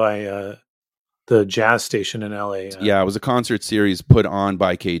heavily by the jazz station in LA. Yeah, it was a concert series put on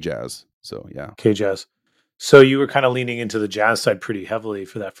by K-Jazz. So yeah, K-Jazz. So you were kind of leaning into the jazz side pretty heavily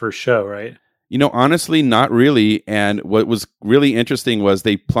for that first show, right? Honestly, not really. And what was really interesting was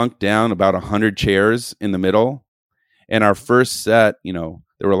they plunked down about 100 chairs in the middle. And our first set,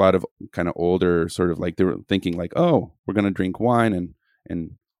 there were a lot of kind of older, sort of like they were thinking like, oh, we're going to drink wine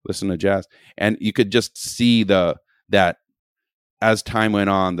and listen to jazz. And you could just see that as time went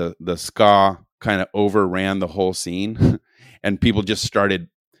on, the ska kind of overran the whole scene, and people just started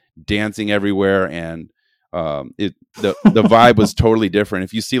dancing everywhere. And the vibe was totally different.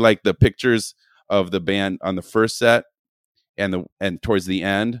 If you see like the pictures of the band on the first set and towards the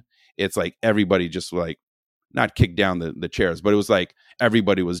end, it's like everybody just like not kicked down the chairs, but it was like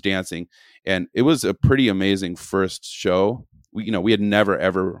everybody was dancing, and it was a pretty amazing first show. We had never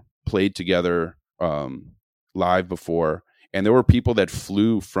ever played together live before, and there were people that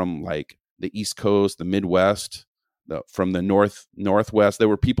flew from like the East Coast, the Midwest, from the Northwest. There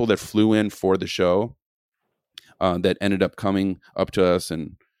were people that flew in for the show that ended up coming up to us,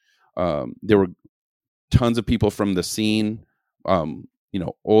 and there were tons of people from the scene,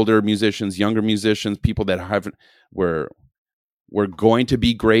 older musicians, younger musicians, people that were going to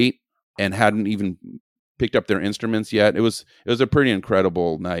be great and hadn't even picked up their instruments yet. It was a pretty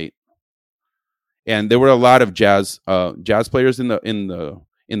incredible night, and there were a lot of jazz players in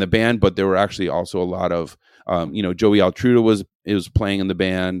the band, but there were actually also a lot of Joey Altruda was playing in the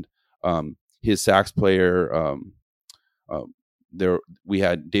band. His sax player, there we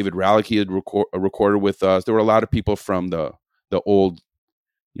had David Ralicky had recorded with us. There were a lot of people from the old,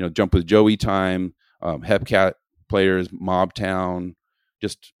 Jump with Joey time, Hepcat players, Mobtown.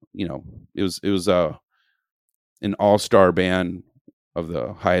 Just it was an all-star band of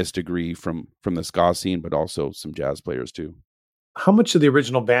the highest degree from the ska scene, but also some jazz players too. How much of the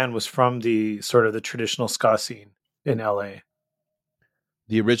original band was from the sort of the traditional ska scene in LA?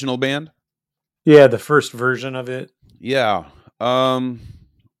 The original band? Yeah, the first version of it. Yeah. Well,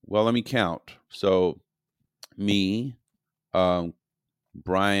 let me count. So me,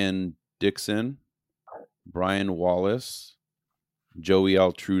 Brian Dixon, Brian Wallace, Joey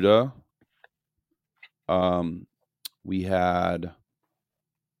Altruda. We had,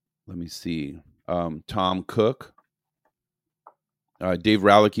 let me see, Tom Cook. Dave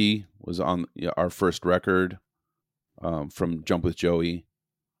Ralicky was on our first record from Jump with Joey.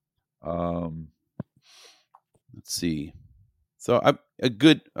 Let's see. So a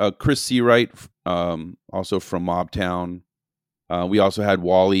good Chris Seawright, also from Mobtown. We also had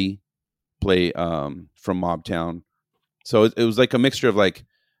Wally play from Mobtown. So it was like a mixture of like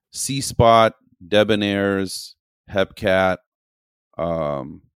C-Spot, Debonaires, Hepcat,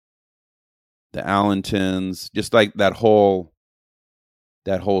 the Allentons, just like that whole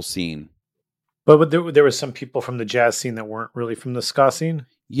scene. But there were some people from the jazz scene that weren't really from the ska scene.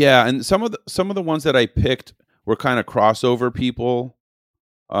 Yeah, and some of the ones that I picked were kind of crossover people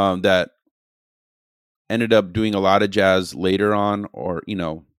that ended up doing a lot of jazz later on, or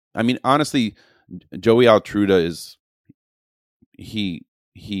I mean, honestly, Joey Altruda is he's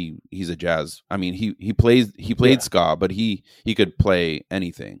a jazz. I mean, he played ska, but he could play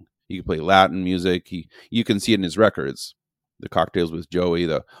anything. He could play Latin music. You can see it in his records, the Cocktails with Joey,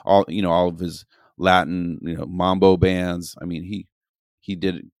 all of his Latin mambo bands. I mean, he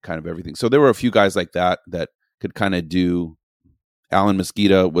did kind of everything. So there were a few guys like that could kind of do. Alan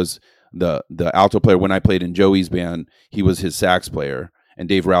Mesquita was the alto player when I played in Joey's band. He was his sax player, and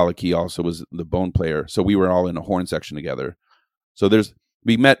Dave Ralicky also was the bone player. So we were all in a horn section together. So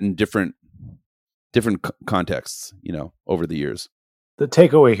we met in different contexts, over the years. The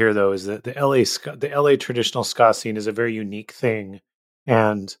takeaway here, though, is that the LA traditional ska scene is a very unique thing,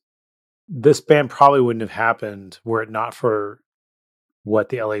 and this band probably wouldn't have happened were it not for what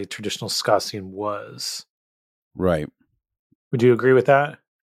the LA traditional ska scene was. Right. Would you agree with that?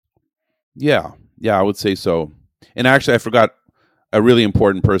 Yeah, I would say so. And actually, I forgot a really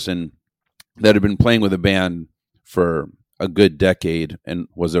important person that had been playing with a band for a good decade and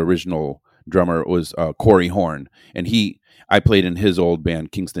was the original drummer, was Corey Horn. And I played in his old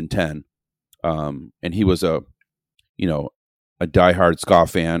band, Kingston 10. And he was a diehard ska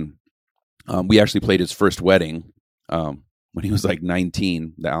fan. We actually played his first wedding when he was like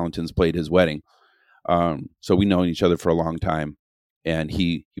 19. The Allentons played his wedding. So we known each other for a long time, and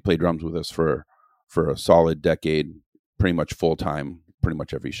he played drums with us for a solid decade, pretty much full time, pretty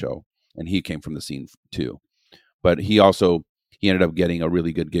much every show. And he came from the scene too. But he ended up getting a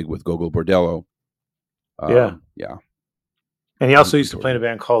really good gig with Gogol Bordello. Yeah. Yeah. And he also used to play in a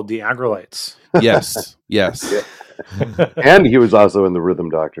band called the Agrolites. Yes. And he was also in the Rhythm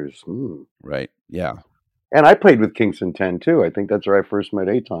Doctors. Right. Yeah. And I played with Kingston 10 too. I think that's where I first met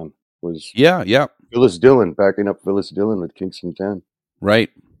Eitan. Was Yeah. Phyllis Dillon, backing up Phyllis Dillon with Kingston 10. Right.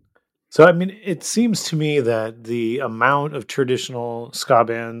 So, I mean, it seems to me that the amount of traditional ska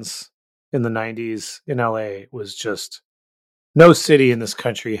bands in the 90s in LA was just, no city in this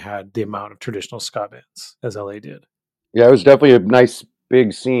country had the amount of traditional ska bands as LA did. Yeah, it was definitely a nice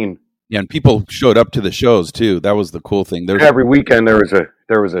big scene. Yeah, and people showed up to the shows too. That was the cool thing. Every weekend there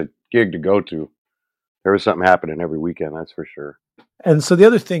was a gig to go to. There was something happening every weekend, that's for sure. And so the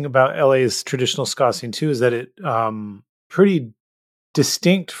other thing about LA's traditional ska scene too is that it pretty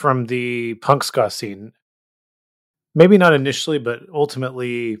distinct from the punk ska scene. Maybe not initially, but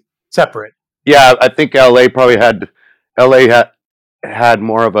ultimately separate. Yeah, I think LA had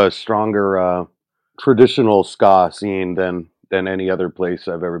more of a stronger traditional ska scene than any other place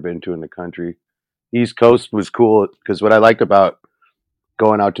I've ever been to in the country. East Coast was cool because what I liked about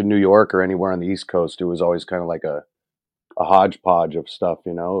going out to New York or anywhere on the East Coast, it was always kind of like a hodgepodge of stuff,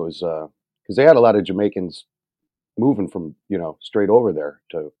 you know. It was because they had a lot of Jamaicans moving from, you know, straight over there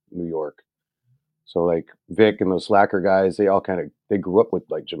to New York. So like Vic and those Slacker guys, they grew up with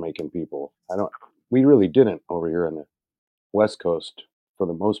like Jamaican people. We really didn't over here on the West Coast for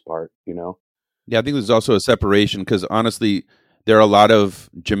the most part, you know. Yeah, I think there's also a separation because honestly, there are a lot of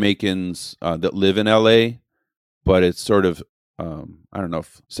Jamaicans that live in LA, but it's sort of I don't know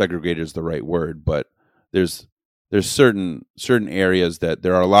if segregated is the right word, but there's certain areas that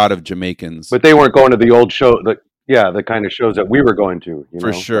there are a lot of Jamaicans, but they weren't going to the old show. The kind of shows that we were going to.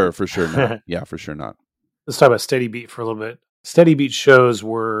 For sure not. Yeah, for sure not. Let's talk about Steady Beat for a little bit. Steady Beat shows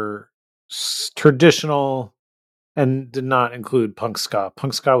were traditional and did not include punk ska.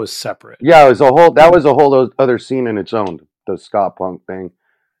 Punk ska was separate. Yeah, that was a whole other scene in its own, the ska punk thing.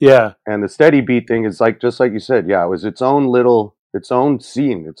 Yeah. And the Steady Beat thing is like, just like you said, yeah, it was its own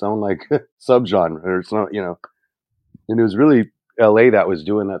scene, its own like subgenre, or it's not, you know. And it was really LA that was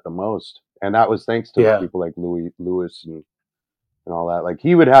doing that the most. And that was thanks to people like Lewis and all that. Like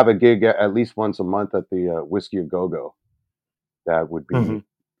he would have a gig at least once a month at the Whiskey A Go Go. That would be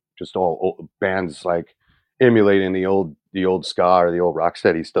just all old bands like emulating the old ska or the old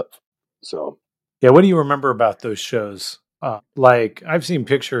rocksteady stuff. So yeah, what do you remember about those shows? Like I've seen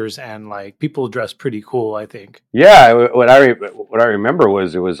pictures and like people dress pretty cool, I think. Yeah, what I remember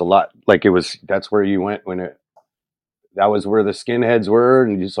was it was a lot like that's where you went that was where the skinheads were,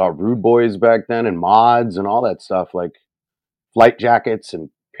 and you saw Rude Boys back then and mods and all that stuff, like flight jackets and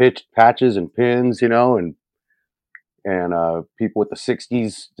patches and pins, you know, and people with the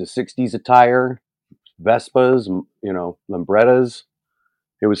 60s attire, Vespas, you know, Lambrettas.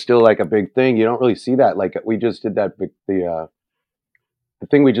 It was still like a big thing. You don't really see that. Like we just did that the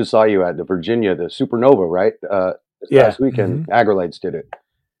thing we just saw you at, the Virginia, the Supernova, right? This last weekend, Agrolites did it,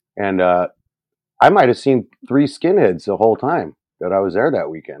 and I might have seen 3 skinheads the whole time that I was there that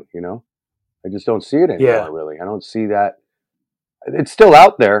weekend, you know? I just don't see it anymore, really. I don't see that. It's still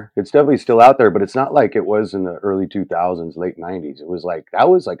out there. It's definitely still out there, but it's not like it was in the early 2000s, late 90s. It was like, that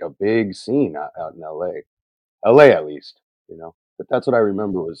was like a big scene out in LA. LA, at least, you know? But that's what I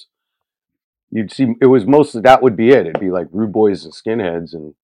remember was you'd see, it was mostly, that would be it. It'd be like Rude Boys and skinheads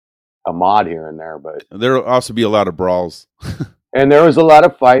and a mod here and there, but there'll also be a lot of brawls. And there was a lot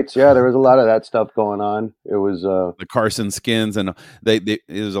of fights. Yeah, there was a lot of that stuff going on. It was the Carson Skins, and it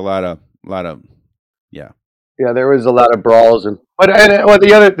was a lot of yeah. Yeah, there was a lot of brawls, one of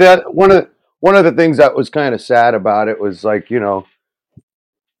the things that was kind of sad about it was like, you know,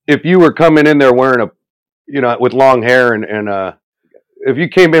 if you were coming in there wearing with long hair and if you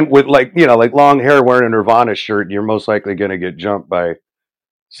came in with like long hair wearing a Nirvana shirt, you're most likely going to get jumped by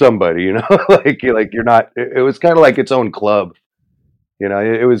somebody, you know, you're not. It was kind of like its own club. You know,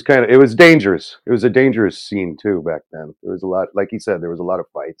 it was dangerous. It was a dangerous scene too back then. There was a lot, like you said, there was a lot of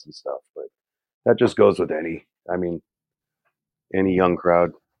fights and stuff, but that just goes with any young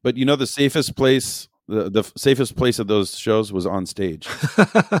crowd. But you know, the safest place of those shows was on stage.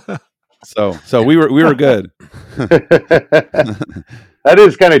 so we were good. That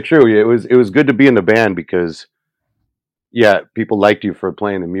is kind of true. It was good to be in the band because, yeah, people liked you for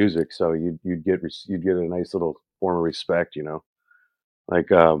playing the music, so you'd get a nice little form of respect, you know.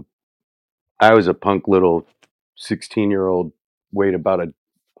 Like, I was a punk little 16-year-old, weighed about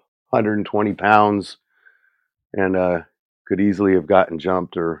 120 pounds and could easily have gotten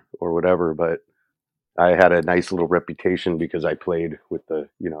jumped or whatever, but I had a nice little reputation because I played with the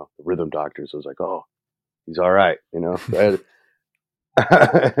rhythm doctors. I was like, oh, he's all right, So I had,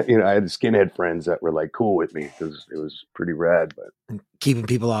 I had skinhead friends that were like cool with me because it was pretty rad. But keeping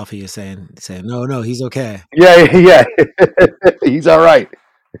people off of you, saying, no, he's okay. Yeah, he's all right.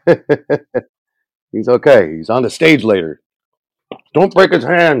 He's okay. He's on the stage later. Don't break his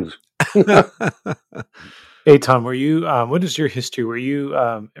hands. Eitan, were you? What is your history? Were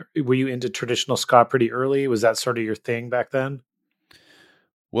you into traditional ska pretty early? Was that sort of your thing back then?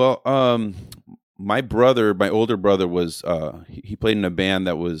 Well, my older brother was he played in a band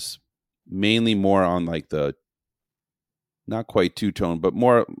that was mainly more on like the not quite two-tone, but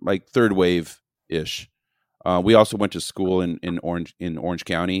more like third wave ish. We also went to school in Orange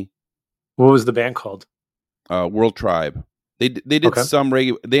County. What was the band called? World Tribe. They did some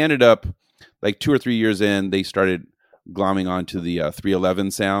reggae. They ended up like 2 or 3 years in. They started glomming onto the 311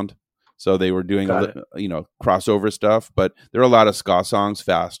 sound, so they were doing crossover stuff. But there are a lot of ska songs,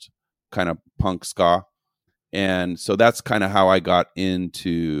 fast kind of punk ska, and so that's kind of how I got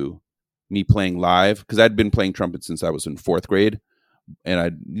into me playing live, because I'd been playing trumpet since I was in 4th grade, and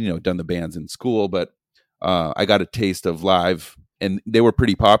I'd done the bands in school, but I got a taste of live, and they were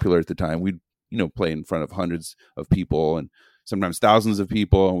pretty popular at the time. We'd play in front of hundreds of people and sometimes thousands of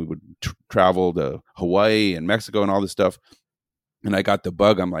people, and we would travel to Hawaii and Mexico and all this stuff. And I got the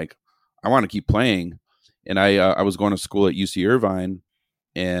bug. I'm like, I want to keep playing. And I was going to school at UC Irvine,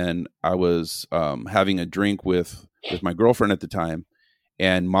 and I was having a drink with my girlfriend at the time,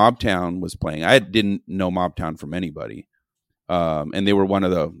 and Mobtown was playing. I didn't know Mobtown from anybody, and they were one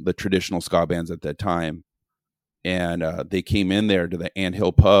of the traditional ska bands at that time. And they came in there to the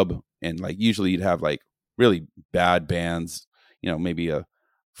Anthill Pub, and like usually you'd have like really bad bands, maybe a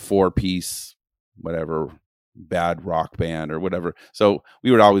 4-piece, whatever, bad rock band or whatever. So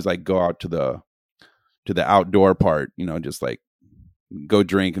we would always like go out to the outdoor part, just like go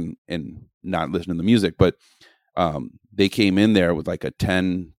drink and not listen to the music. But they came in there with like a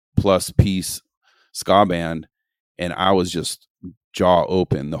 10+ piece ska band, and I was just jaw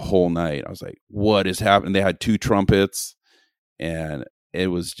open the whole night. I was like, what is happening? They had 2 trumpets, and it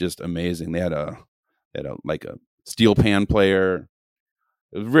was just amazing. They had a steel pan player.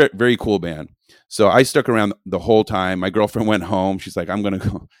 It was a very, very cool band. So I stuck around the whole time. My girlfriend went home. She's like, I'm going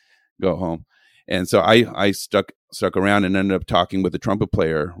to go home. And so I stuck around and ended up talking with the trumpet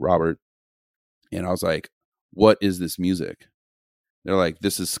player, Robert. And I was like, what is this music? They're like,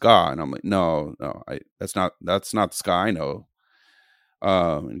 this is ska. And I'm like, no, that's not the ska I know.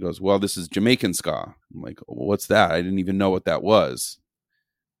 And he goes, well, this is Jamaican ska. I'm like, well, what's that? I didn't even know what that was.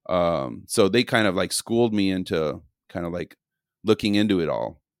 So they kind of like schooled me into kind of like looking into it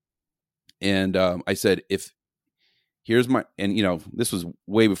all. And I said, here's my, and this was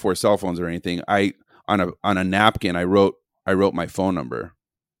way before cell phones or anything. On a napkin, I wrote my phone number,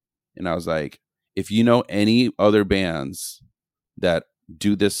 and I was like, if you know any other bands that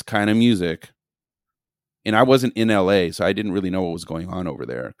do this kind of music. And I wasn't in LA, so I didn't really know what was going on over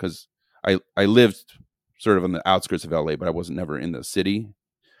there, because I lived sort of on the outskirts of LA, but I wasn't never in the city.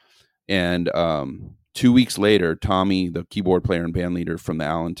 And 2 weeks later, Tommy, the keyboard player and band leader from the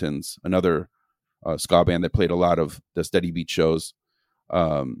Allentons, another ska band that played a lot of the Steady Beat shows,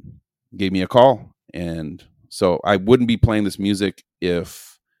 gave me a call. And so I wouldn't be playing this music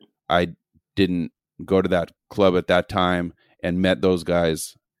if I didn't go to that club at that time and met those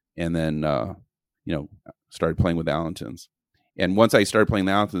guys, and then started playing with the Allentons. And once I started playing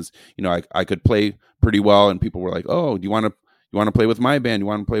the Allentons, I could play pretty well, and people were like, oh, do you want to play with my band? You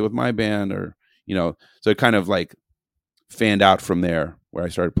want to play with my band? Or, so it kind of like fanned out from there, where I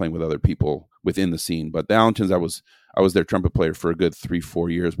started playing with other people within the scene. But the Allentons, I was their trumpet player for a good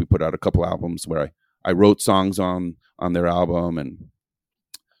 3-4 years. We put out a couple albums where I wrote songs on their album. And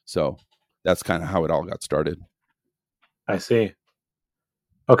so that's kind of how it all got started. I see.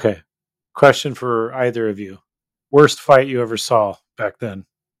 Okay. Question for either of you. Worst fight you ever saw back then?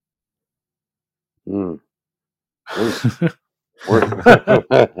 Oh,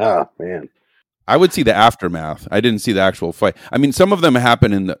 man. I would see the aftermath. I didn't see the actual fight. I mean, some of them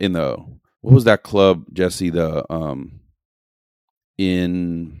happen in the what was that club, Jesse? The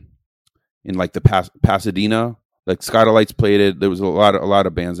in like the Pasadena, like Skylights played it. There was a lot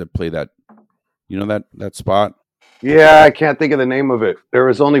of bands that play that. That spot. Yeah, I can't think of the name of it. There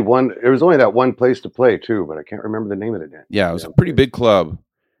was only that one place to play too, but I can't remember the name of it. Yeah, it was a pretty big club.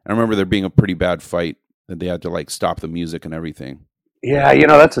 I remember there being a pretty bad fight that they had to like stop the music and everything. Yeah,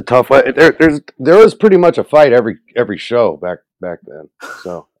 that's a tough one. There was pretty much a fight every show back back then.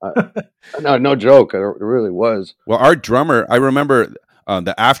 So no joke, it really was. Well, our drummer, I remember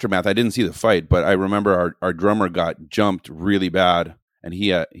the aftermath. I didn't see the fight, but I remember our drummer got jumped really bad, and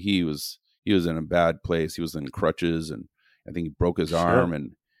he was in a bad place. He was in crutches, and I think he broke his arm,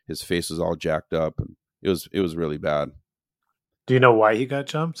 and his face was all jacked up, and it was really bad. Do you know why he got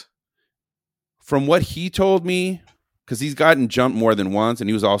jumped? From what he told me, because he's gotten jumped more than once, and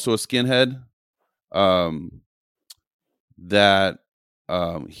he was also a skinhead. That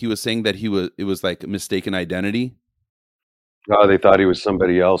he was saying that it was like a mistaken identity. Oh, they thought he was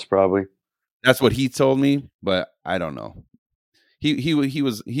somebody else, probably. That's what he told me, but I don't know. He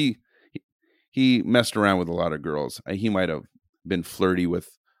messed around with a lot of girls. He might have been flirty with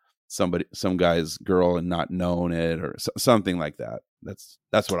some guy's girl and not known it, or something like that. That's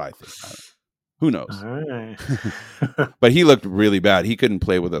what I think. Who knows? All right. But he looked really bad. He couldn't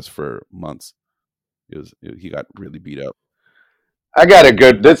play with us for months. He got really beat up. I got a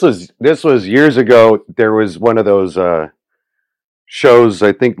good. This was years ago. There was one of those shows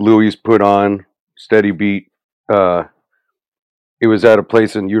I think Louis put on, Steady Beat. It was at a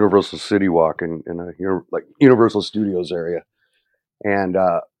place in Universal City Walk in a like Universal Studios area, and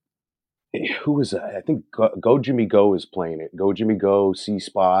who was that? I think Go Jimmy Go was playing it. Go Jimmy Go, C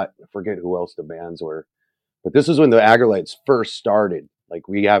Spot. I forget who else the bands were, but this is when the Agrolites first started. Like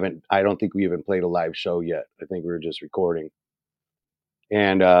I don't think we even played a live show yet. I think we were just recording.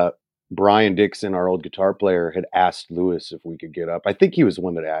 And Brian Dixon, our old guitar player, had asked Louis if we could get up. I think he was the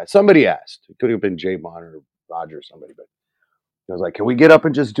one that asked. Somebody asked. It could have been Jay Bonner or Roger or somebody, but I was like, can we get up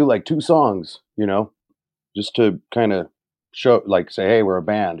and just do like 2 songs, just to kind of show, like say, hey, we're a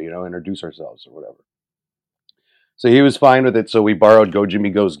band, introduce ourselves or whatever. So he was fine with it. So we borrowed Go Jimmy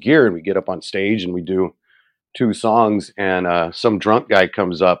Go's gear and we get up on stage and we do 2 songs, and some drunk guy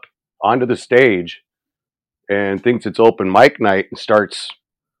comes up onto the stage and thinks it's open mic night and starts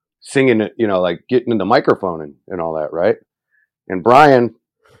singing it, like getting in the microphone and all that, right? And Brian,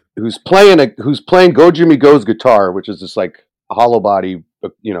 who's playing Go Jimmy Go's guitar, which is this like hollow body,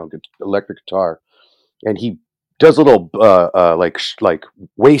 electric guitar, and he does a little like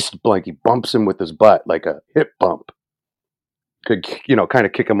waist, like he bumps him with his butt, like a hip bump. Could kind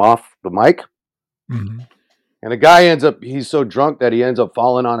of kick him off the mic. Mm-hmm. And the guy he's so drunk that he ends up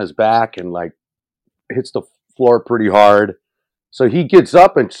falling on his back and like hits the floor pretty hard. So he gets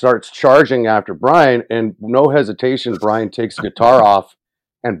up and starts charging after Brian, and no hesitation, Brian takes the guitar off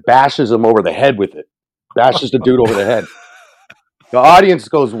and bashes him over the head with it. Bashes the dude over the head. The audience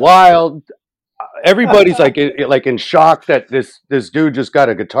goes wild. Everybody's like in shock that this dude just got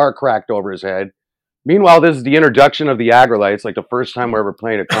a guitar cracked over his head. Meanwhile, this is the introduction of the Agrolites, like the first time we're ever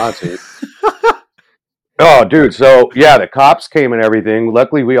playing a concert. Oh, dude. So yeah, the cops came and everything.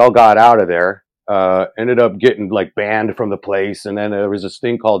 Luckily, we all got out of there. Ended up getting like banned from the place, and then there was this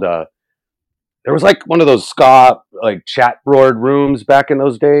thing called there was like one of those ska like chat board rooms back in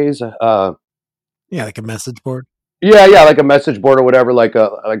those days. Yeah, like a message board. Yeah, like a message board or whatever. Like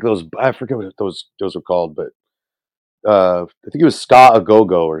those, I forget what those were called, but I think it was Ska A Go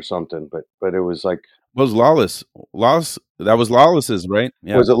Go or something. But it was like was Lawless. That was Lawless's, right?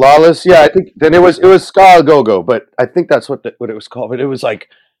 Yeah. Was it Lawless? Yeah, I think then it was Ska A Go Go, but I think that's what it was called. But it was like,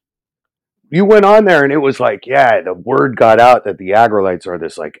 you went on there and it was like, yeah, the word got out that the Agrolites are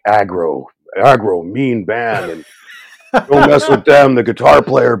this like aggro mean band, and don't mess with them. The guitar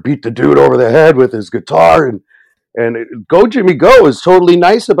player beat the dude over the head with his guitar, and Go Jimmy Go is totally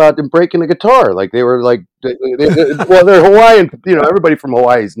nice about them breaking the guitar. Like they were like, well, they're Hawaiian, everybody from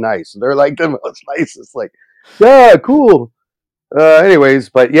Hawaii is nice. They're like the most nicest, like, yeah, cool. Anyways,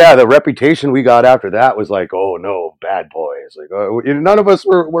 but yeah, the reputation we got after that was like, oh no, bad boys. Like, none of us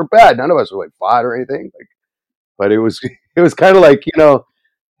were bad. None of us were like fought or anything. Like, but it was kind of like,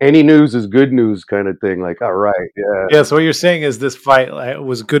 any news is good news kind of thing. Like, all right, yeah. Yeah. So what you're saying is this fight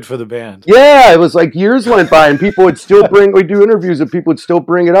was good for the band. Yeah, it was like years went by and people would still we do interviews and people would still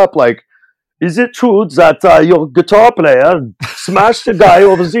bring it up. Like, is it true that your guitar player smashed a guy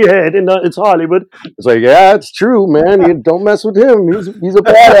over the head in it's Hollywood? It's like, yeah, it's true, man. You don't mess with him. He's a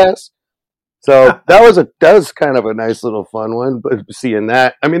badass. So that was kind of a nice little fun one. But seeing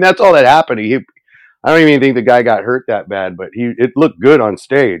that, I mean, that's all that happened. I don't even think the guy got hurt that bad, but it looked good on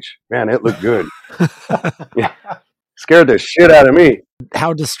stage. Man, it looked good. Yeah. Scared the shit out of me.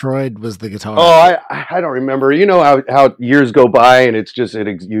 How destroyed was the guitar? Oh, I don't remember. You know how years go by and it's just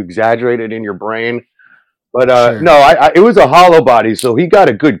you exaggerate it in your brain. But sure. No, it was a hollow body, so he got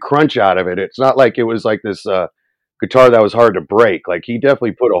a good crunch out of it. It's not like it was like this guitar that was hard to break. Like he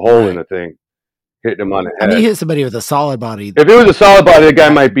definitely put a hole in the thing. hitting him on the I head. mean, you hit somebody with a solid body. If it was a solid body, the guy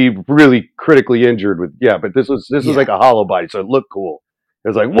might be really critically injured with, but this was like a hollow body, so it looked cool. It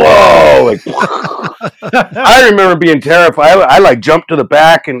was like, whoa! Like, I remember being terrified. I like jumped to the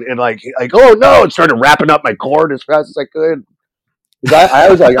back and like, oh no! And started wrapping up my cord as fast as I could. I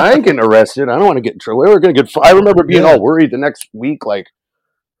was like, I ain't getting arrested. I don't want to get in trouble. We're gonna get. I remember being all worried the next week, like,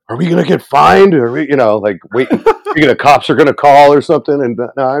 are we gonna get fined? Or like, wait, the cops are gonna call or something? And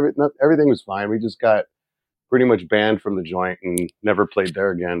no, everything was fine. We just got pretty much banned from the joint and never played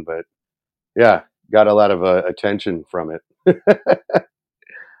there again. But yeah, got a lot of attention from it.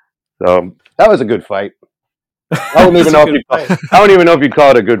 So that was a good fight. I don't even know if you'd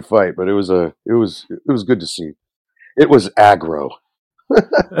call it a good fight, but it was good to see. It was aggro.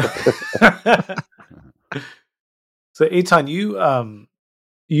 So Eitan,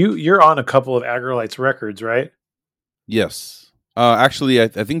 you're on a couple of Agrolites records, right? Yes. Actually, I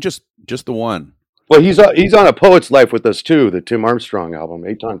think just the one. Well, he's on A Poet's Life with us too, the Tim Armstrong album.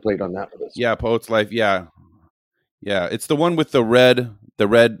 Eitan played on that with us. Yeah, Poet's Life. Yeah. It's the one with the red.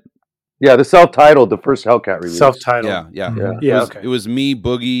 Yeah, the self-titled, the first Hellcat release. Self-titled. Yeah. Okay. It was me,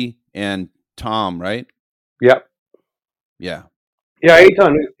 Boogie, and Tom, right? Yep. Yeah. Yeah,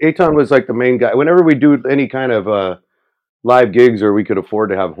 Eitan was like the main guy. Whenever we do any kind of live gigs or we could afford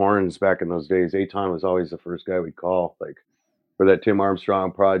to have horns back in those days, Eitan was always the first guy we'd call, like for that Tim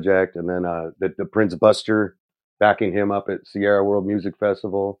Armstrong project, and then the Prince Buster backing him up at Sierra World Music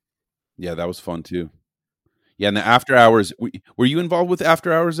Festival. Yeah, that was fun too. Yeah, and the After Hours. Were you involved with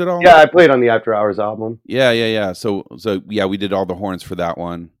After Hours at all? Yeah, I played on the After Hours album. Yeah. So yeah, we did all the horns for that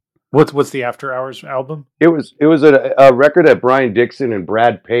one. What's the After Hours album? It was a record that Brian Dixon and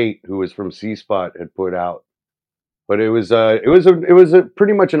Brad Pate, who was from C Spot, had put out. But it was a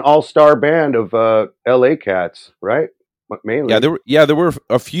pretty much an all-star band of LA cats, right? Mainly. There were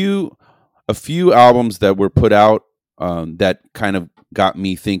a few albums that were put out that kind of got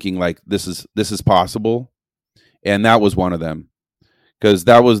me thinking like this is possible. And that was one of them, because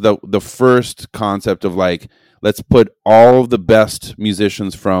that was the first concept of like, let's put all of the best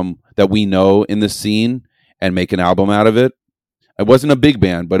musicians from that we know in the scene and make an album out of it. It wasn't a big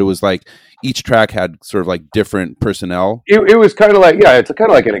band, but it was like each track had sort of like different personnel. It was kind of like, it's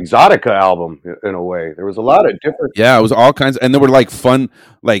kind of like an Exotica album in a way. There was a lot of different. Yeah, it was all kinds, and there were like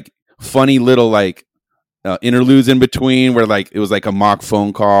funny little like interludes in between where like it was like a mock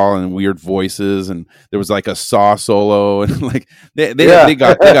phone call and weird voices, and there was like a saw solo, and like they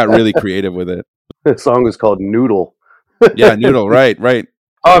got really creative with it. The song was called Noodle. Yeah, Noodle, right.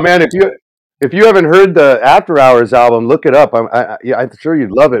 Oh man, if you haven't heard the After Hours album, look it up. I'm sure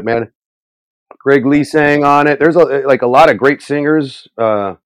you'd love it, man. Greg Lee sang on it. There's a lot of great singers.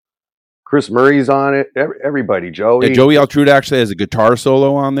 Chris Murray's on it. Everybody, Joey. Yeah, Joey Altruda actually has a guitar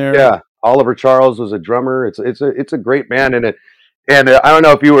solo on there. Yeah, Oliver Charles was a drummer. It's a great band, and I don't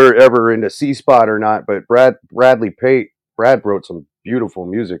know if you were ever into C Spot or not, but Brad wrote some beautiful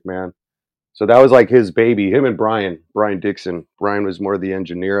music, man. So that was like his baby. Him and Brian Dixon. Brian was more the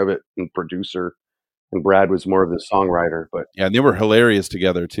engineer of it and producer, and Brad was more of the songwriter. But yeah, and they were hilarious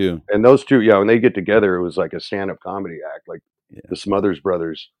together too. And those two, when they get together, it was like a stand-up comedy act, like the Smothers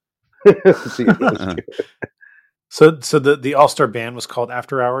Brothers. So the all-star band was called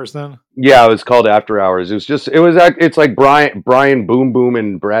After Hours then? Yeah, it was called After Hours. It's like Brian Boom Boom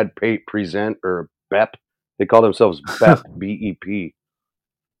and Brad Pate present, or BEP. They call themselves BEP, B-E-P.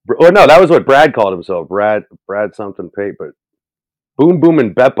 Or no, that was what Brad called himself. Brad something Pate, but Boom Boom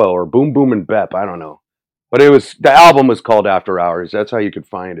and Beppo, or Boom Boom and Bep, I don't know. But the album was called After Hours. That's how you could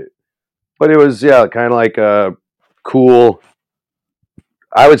find it. But it was kind of like a cool,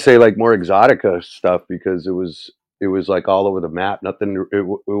 I would say like more Exotica stuff, because it was like all over the map. Nothing. It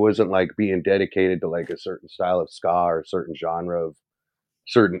wasn't like being dedicated to like a certain style of ska or a certain genre of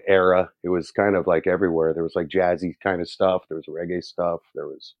certain era. It was kind of like everywhere. There was like jazzy kind of stuff. There was reggae stuff. There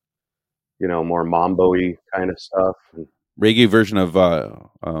was, more mambo-y kind of stuff. Reggae version of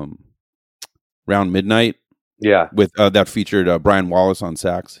Round Midnight. Yeah, with that featured Brian Wallace on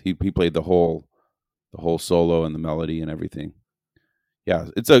sax. He played the whole solo and the melody and everything. Yeah,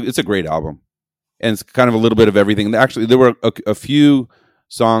 it's a great album. And it's kind of a little bit of everything. Actually, there were a few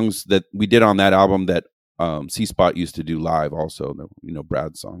songs that we did on that album that C Spot used to do live also,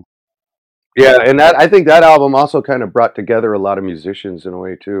 Brad's song. Yeah, and I think that album also kind of brought together a lot of musicians in a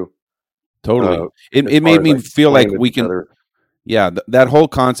way too. Totally. It made me feel like we can... Yeah, that whole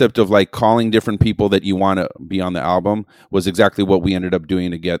concept of like calling different people that you want to be on the album was exactly what we ended up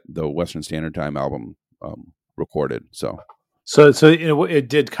doing to get the Western Standard Time album recorded. So it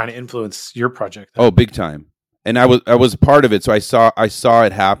did kind of influence your project then. Oh, big time. And I was part of it, so I saw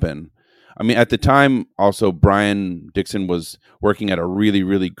it happen. I mean, at the time, also Brian Dixon was working at a really,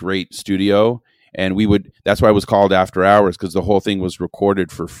 really great studio, and that's why it was called After Hours, because the whole thing was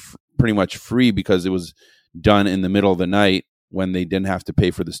recorded for pretty much free because it was done in the middle of the night when they didn't have to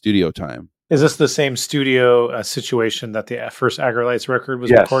pay for the studio time. Is this the same studio situation that the first Agrolites record was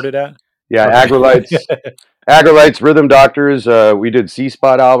Yes. recorded at? Yeah, Okay. Agrolites, Rhythm Doctors. We did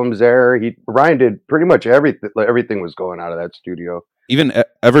C-Spot albums there. Ryan did pretty much everything. Everything was going out of that studio. Even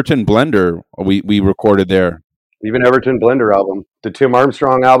Everton Blender, we recorded there. Even Everton Blender album. The Tim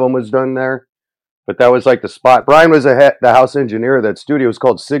Armstrong album was done there. But that was like the spot. Brian was the house engineer of that studio. It was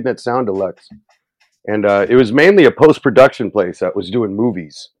called Signet Sound Deluxe. And it was mainly a post-production place that was doing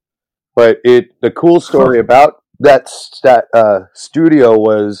movies. But the cool story about that studio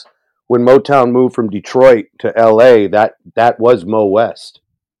was when Motown moved from Detroit to LA, that was Mo West.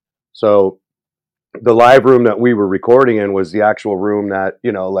 So the live room that we were recording in was the actual room that,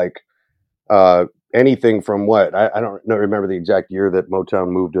 anything from what? I don't remember the exact year that Motown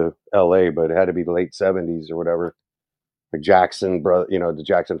moved to LA, but it had to be the late 70s or whatever. Like Jackson, the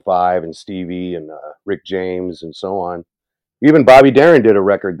Jackson 5 and Stevie and Rick James and so on. Even Bobby Darin did a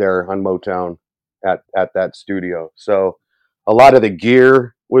record there on Motown at that studio. So a lot of the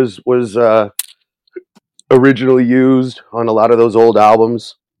gear was originally used on a lot of those old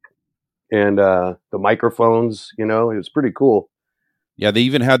albums, and the microphones. It was pretty cool. Yeah, they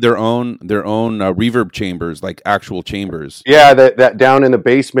even had their own reverb chambers, like actual chambers. Yeah, that down in the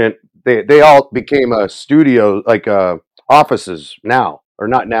basement, they all became a studio, like offices now, or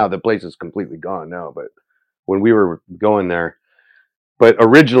not now. The place is completely gone now, but when we were going there. But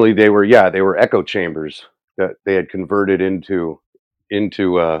originally they were echo chambers that they had converted into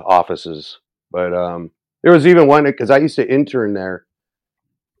offices. But there was even one, because I used to intern there.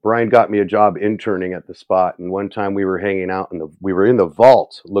 Brian got me a job interning at the spot, and one time we were hanging out we were in the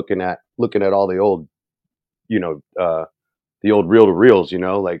vault looking at all the old, the old reel to reels,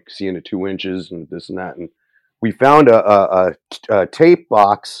 like seeing the 2 inches and this and that, and we found a tape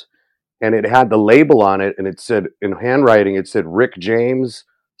box. And it had the label on it, and it said, in handwriting, it said, Rick James,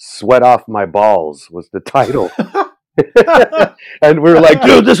 Sweat Off My Balls was the title. And we were like,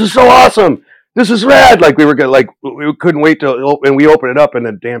 dude, this is so awesome. This is rad. Like, we couldn't wait and we opened it up, and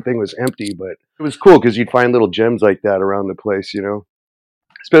the damn thing was empty. But it was cool because you'd find little gems like that around the place,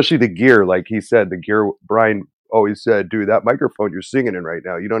 especially the gear. Like he said, the gear, Brian always said, dude, that microphone you're singing in right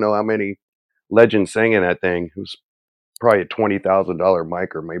now, you don't know how many legends sang in that thing. It was probably a $20,000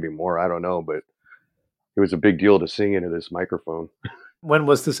 mic or maybe more. I don't know, but it was a big deal to sing into this microphone. When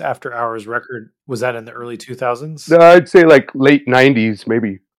was this After Hours record? Was that in the early 2000s? No, I'd say like late 90s,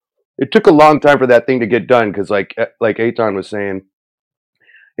 maybe. It took a long time for that thing to get done because, like Eitan was saying,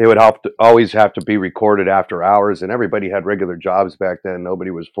 it would always have to be recorded after hours, and everybody had regular jobs back then.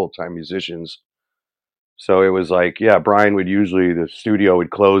 Nobody was full-time musicians. So it was like, Brian the studio would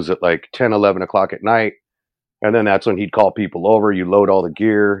close at like 10, 11 o'clock at night. And then that's when he'd call people over. You load all the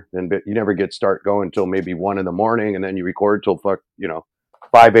gear, and you never start going until maybe 1 a.m, and then you record till 5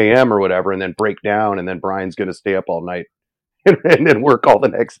 a.m. or whatever, and then break down. And then Brian's going to stay up all night and then work all the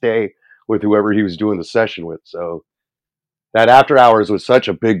next day with whoever he was doing the session with. So that After Hours was such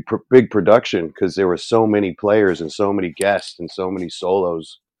a big production because there were so many players and so many guests and so many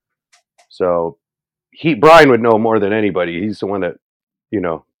solos. So Brian would know more than anybody. He's the one that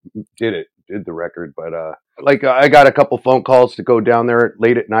did the record, but I got a couple phone calls to go down there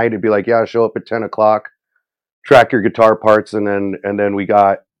late at night and be like, show up at 10 o'clock, track your guitar parts, and then we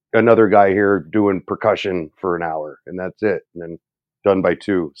got another guy here doing percussion for an hour, and that's it, and then done by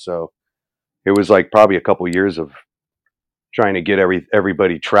 2. So it was like probably a couple years of trying to get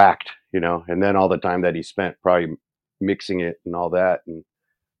everybody tracked, and then all the time that he spent probably mixing it and all that. And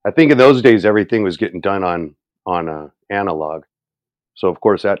I think in those days everything was getting done on analog. So of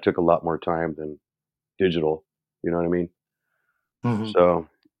course that took a lot more time than digital, you know what I mean? Mm-hmm. So,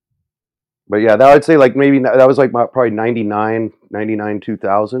 but yeah, that I'd say like maybe that was like probably 99,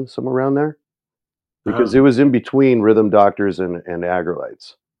 2000, somewhere around there, because it was in between Rhythm Doctors and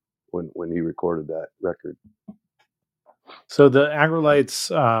Agrolites when he recorded that record. So the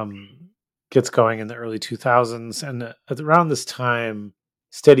Agrolites gets going in the early 2000s, and around this time,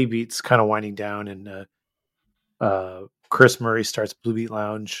 Steady Beat's kind of winding down, and Chris Murray starts Blue Beat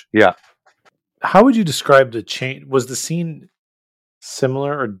Lounge. Yeah. How would you describe the change? Was the scene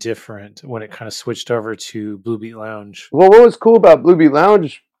similar or different when it kind of switched over to Blue Beat Lounge? Well, what was cool about Blue Beat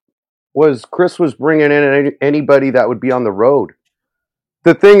Lounge was Chris was bringing in anybody that would be on the road.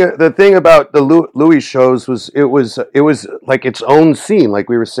 The thing about the Louis shows was it was like its own scene, like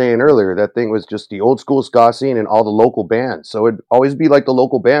we were saying earlier. That thing was just the old school ska scene and all the local bands. So it'd always be like the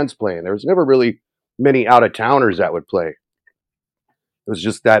local bands playing. There was never really many out of towners that would play. It was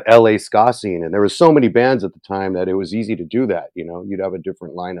just that LA ska scene, and there was so many bands at the time that it was easy to do that. You know, you'd have a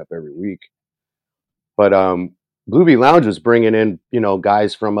different lineup every week. But Bluebee Lounge was bringing in, you know,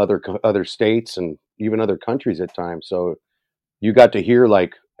 guys from other states and even other countries at times. So you got to hear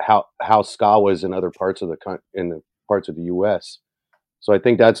like how ska was in other parts of the parts of the U.S. So I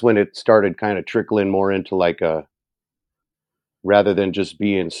think that's when it started kind of trickling more into like a, rather than just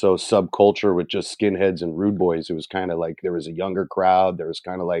being so subculture with just skinheads and rude boys. It was kind of like there was a younger crowd. There was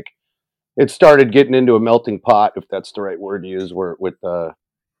kind of like it started getting into a melting pot, if that's the right word to use, where with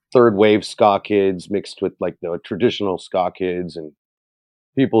third wave ska kids mixed with like the traditional ska kids, and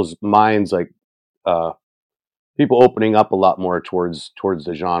people's minds like uh, people opening up a lot more towards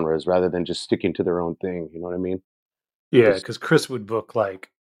the genres rather than just sticking to their own thing. You know what I mean? Yeah, because Chris would book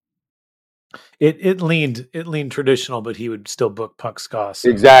like it leaned traditional, but he would still book punk ska. So.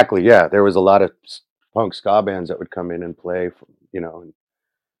 Exactly. Yeah, there was a lot of punk ska bands that would come in and play. You know, and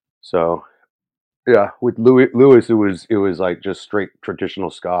so yeah, with Louis, it was like just straight traditional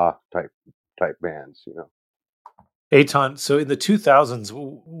ska type bands. You know. Eitan, so in the 2000s,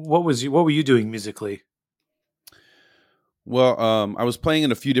 what were you doing musically? Well, I was playing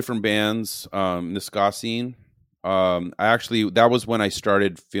in a few different bands in the ska scene. That was when I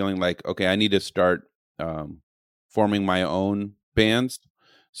started feeling like, okay, I need to start forming my own bands.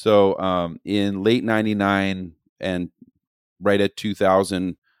 So in late 99 and right at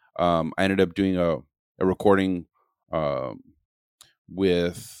 2000, I ended up doing a recording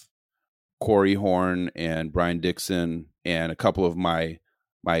with Corey Horn and Brian Dixon and a couple of my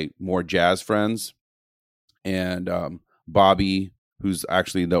more jazz friends, and Bobby, who's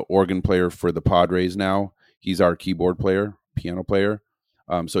actually the organ player for the Padres now. He's our keyboard player, piano player.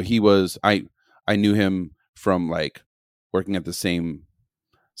 So he was, I knew him from like working at the same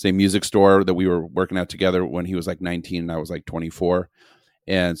music store that we were working at together when he was like 19 and I was like 24.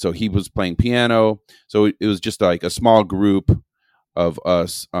 And so he was playing piano. So it was just like a small group of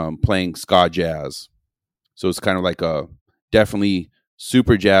us playing ska jazz. So it's kind of like a definitely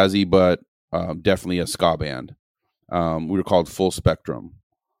super jazzy, but definitely a ska band. We were called Full Spectrum,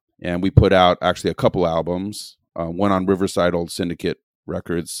 and we put out actually a couple albums. One on Riverside Old Syndicate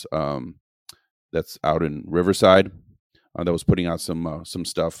Records, that's out in Riverside. That was putting out some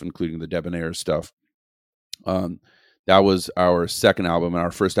stuff, including the Debonair stuff. That was our second album, and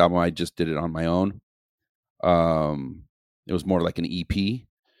our first album I just did it on my own. It was more like an EP,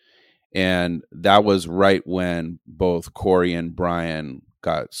 and that was right when both Corey and Brian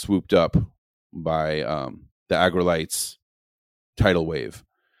got swooped up by the Aggrolites tidal wave.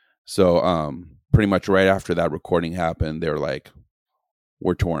 So pretty much right after that recording happened, they're like,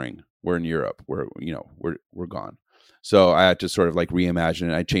 we're touring, we're in Europe, we're gone. So I had to sort of like reimagine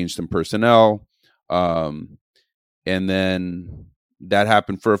it. I changed some personnel, and then that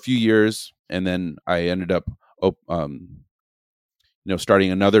happened for a few years, and then I ended up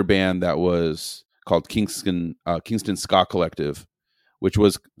starting another band that was called Kingston Ska Collective, which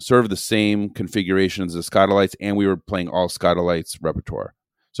was sort of the same configuration as the Scotalites, and we were playing all Scotalites repertoire.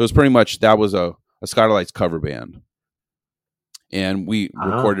 So it's pretty much, that was a Scotalites cover band. And we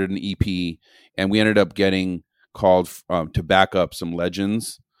recorded an EP, and we ended up getting called to back up some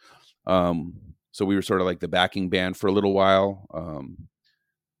legends. So we were sort of like the backing band for a little while.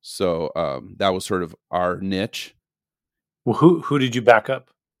 So that was sort of our niche. Well, who did you back up?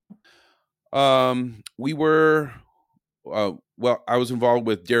 We were... well, I was involved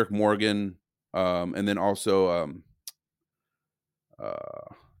with Derek Morgan, and then also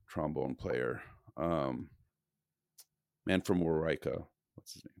trombone player, man from Warika.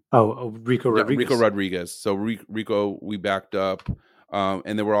 What's his name? Oh, Rico Rodriguez. Rico Rodriguez. So Rico, we backed up,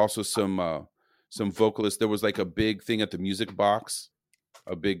 and there were also some vocalists. There was like a big thing at the Music Box,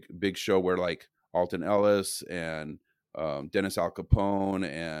 a big show where like Alton Ellis and Dennis Al Capone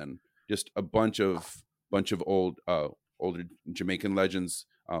and just a bunch of older Jamaican legends.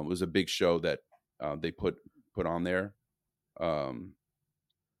 Was a big show that they put on there,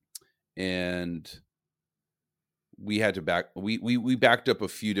 and we had to we backed up a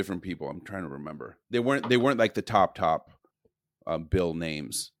few different people. I'm trying to remember. They weren't like the top bill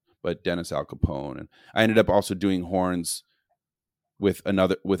names, but Dennis Al Capone, and I ended up also doing horns with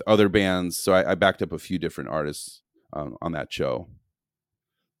other bands. So I backed up a few different artists on that show.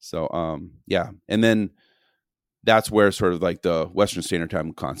 So yeah, and then that's where sort of like the Western Standard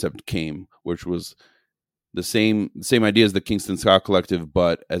Time concept came, which was the same idea as the Kingston Ska Collective,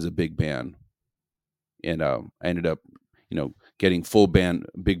 but as a big band. And I ended up, getting full band,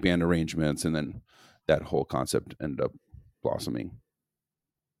 big band arrangements, and then that whole concept ended up blossoming.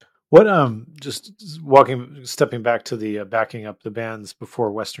 What just stepping back to the backing up the bands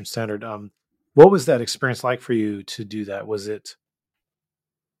before Western Standard, what was that experience like for you to do that? Was it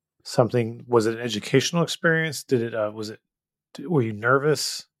an educational experience? Were you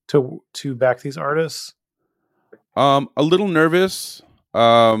nervous to back these artists? A little nervous.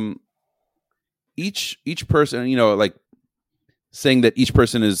 Each person, like saying that each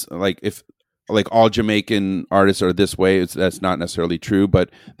person is like, if like all Jamaican artists are this way, that's not necessarily true, but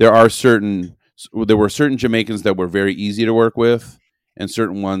there were certain Jamaicans that were very easy to work with, and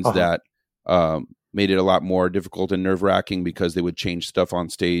certain ones that made it a lot more difficult and nerve-wracking because they would change stuff on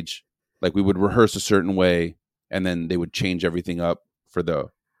stage. Like we would rehearse a certain way, and then they would change everything up for the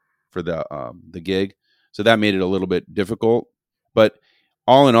gig. So that made it a little bit difficult. But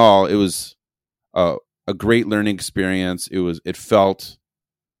all in all, it was a great learning experience. It felt,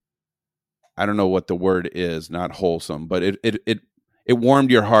 I don't know what the word is, not wholesome, but it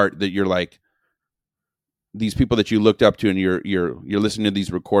warmed your heart that you're like, these people that you looked up to, and you're listening to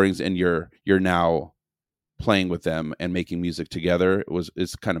these recordings, and you're now playing with them and making music together.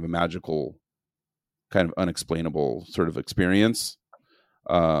 It's kind of a magical, kind of unexplainable sort of experience.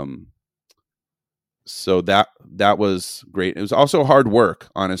 So that was great. It was also hard work,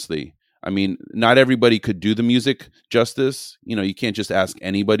 honestly. I mean, not everybody could do the music justice. You can't just ask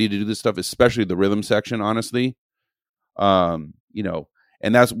anybody to do this stuff, especially the rhythm section, honestly. And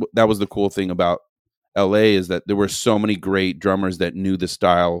that was the cool thing about LA, is that there were so many great drummers that knew the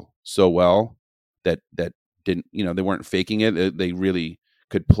style so well that didn't, they weren't faking it. They really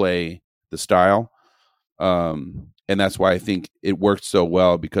could play the style. And that's why I think it worked so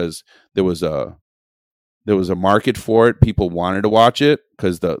well, because there was a market for it. People wanted to watch it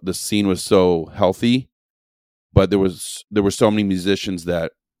because the scene was so healthy, but there were so many musicians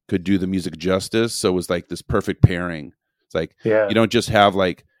that could do the music justice. So it was like this perfect pairing. It's like, you don't just have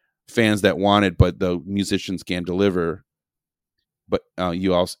like fans that want it, but the musicians can deliver. But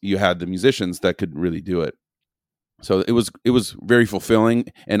you had the musicians that could really do it. So it was very fulfilling,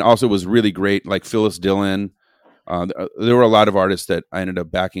 and also it was really great. Like Phyllis Dillon, there were a lot of artists that I ended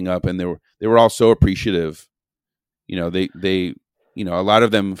up backing up, and they were all so appreciative. They a lot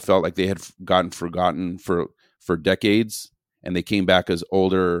of them felt like they had gotten forgotten for decades, and they came back as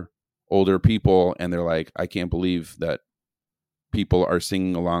older people, and they're like, I can't believe that people are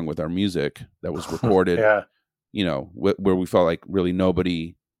singing along with our music that was recorded. Where we felt like really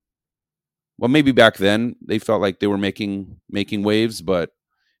nobody. Well, maybe back then they felt like they were making waves, but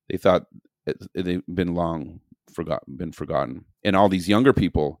they thought they've been long forgotten. And all these younger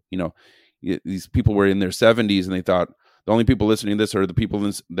people, these people were in their 70s, and they thought the only people listening to this are the people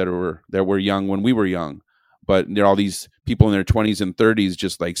that were young when we were young. But there are all these people in their 20s and 30s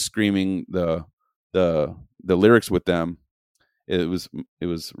just like screaming the lyrics with them. It was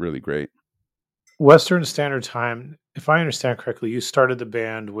really great. Western Standard Time, if I understand correctly, you started the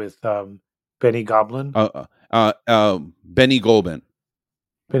band with Benny Goblin. Benny Goldman.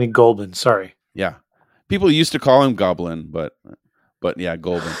 Benny Goldman, sorry. Yeah. People used to call him Goblin, but yeah,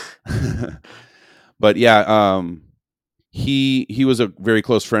 Goldman. But yeah, he was a very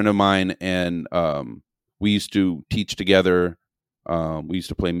close friend of mine, and we used to teach together. We used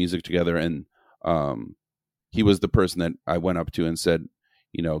to play music together, and he was the person that I went up to and said,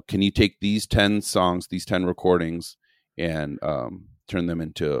 can you take these 10 songs, these 10 recordings, and turn them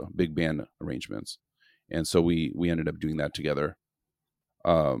into big band arrangements? And so we ended up doing that together.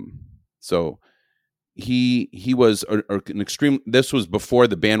 So he was an extreme. This was before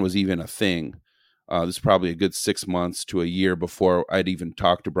the band was even a thing. This is probably a good 6 months to a year before I'd even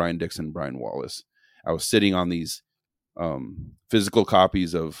talked to Brian Dixon and Brian Wallace. I was sitting on these physical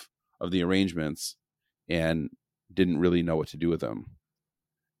copies of the arrangements and didn't really know what to do with them.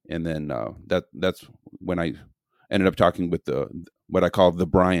 And then that's when I ended up talking with what I call the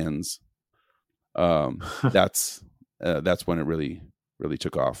Bryans. That's when it really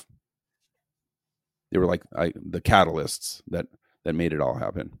took off. They were like the catalysts that made it all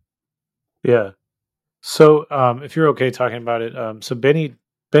happen. Yeah. So if you're okay talking about it, so Benny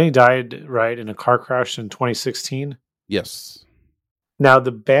died, right, in a car crash in 2016? Yes. Now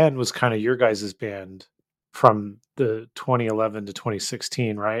the band was kind of your guys' band from the 2011 to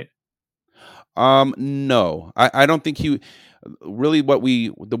 2016, right? No, I don't think he really.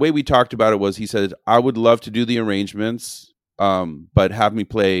 The way we talked about it was, he said, I would love to do the arrangements, but have me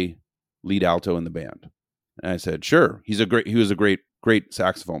play lead alto in the band. And I said, sure. He was a great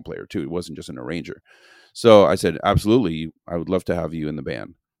saxophone player too. He wasn't just an arranger. So I said, absolutely, I would love to have you in the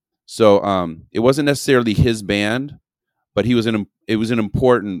band. So it wasn't necessarily his band, but it was an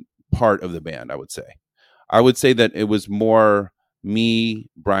important part of the band, I would say. I would say that it was more me,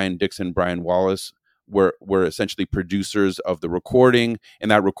 Brian Dixon, Brian Wallace were essentially producers of the recording, and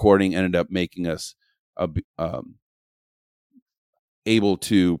that recording ended up making us able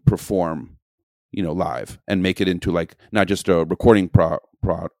to perform, live and make it into like not just a recording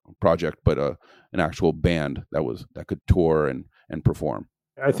project, but an actual band that could tour and perform.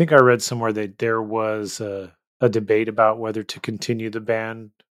 I think I read somewhere that there was a debate about whether to continue the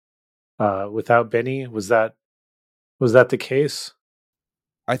band without Benny. Was that the case?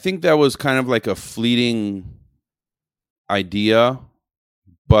 I think that was kind of like a fleeting idea,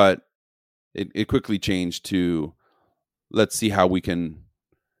 but it quickly changed to, let's see how we can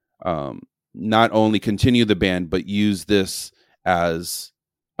not only continue the band, but use this as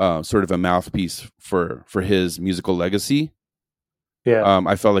sort of a mouthpiece for his musical legacy. Yeah.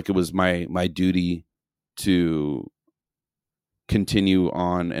 I felt like it was my duty to continue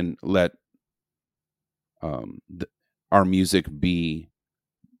on and let our music be,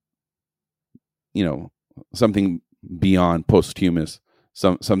 something beyond posthumous,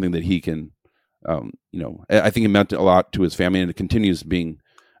 something that he can, I think it meant a lot to his family, and it continues being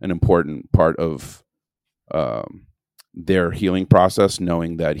an important part of their healing process,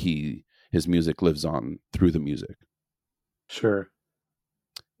 knowing that his music lives on through the music. Sure.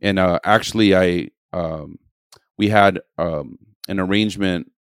 And actually, we had an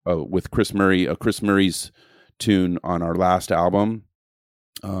arrangement with Chris Murray, Chris Murray's tune on our last album,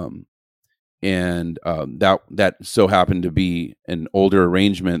 and that so happened to be an older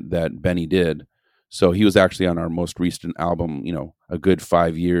arrangement that Benny did. So he was actually on our most recent album, a good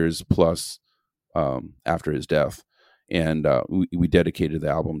 5 years plus after his death, and we dedicated the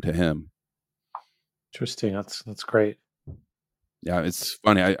album to him. Interesting. That's great. Yeah, it's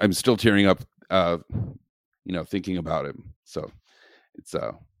funny. I'm still tearing up, thinking about him. So it's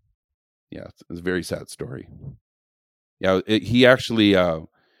a very sad story. Yeah, he actually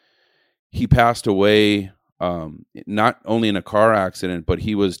he passed away not only in a car accident, but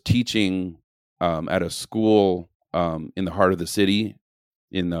he was teaching at a school in the heart of the city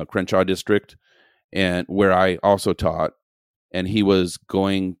in the Crenshaw district, and where I also taught. And he was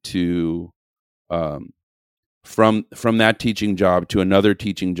going to from that teaching job to another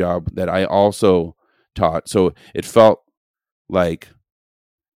teaching job that I also taught. So it felt like,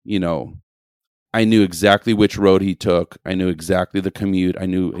 I knew exactly which road he took. I knew exactly the commute. I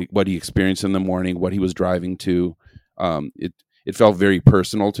knew what he experienced in the morning, what he was driving to. It felt very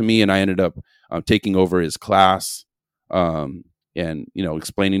personal to me, and I ended up taking over his class and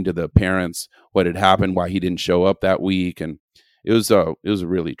explaining to the parents what had happened, why he didn't show up that week, and it was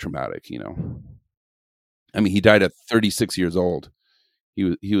really traumatic. I mean, he died at 36 years old.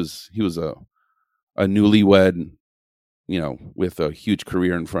 He was a newlywed, with a huge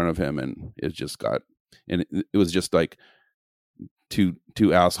career in front of him, and it was just like two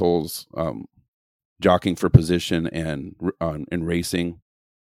assholes jockeying for position and racing,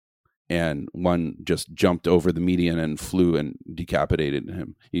 and one just jumped over the median and flew and decapitated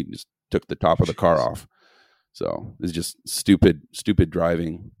him. He just took the top of the car off. So it's just stupid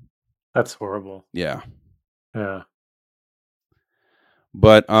driving. That's horrible. Yeah. Yeah.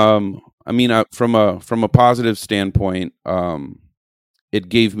 But I mean, from a positive standpoint,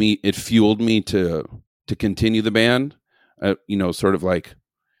 it fueled me to continue the band, sort of like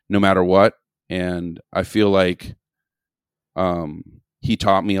no matter what. And I feel like he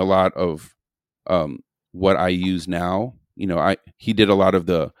taught me a lot of what I use now. He did a lot of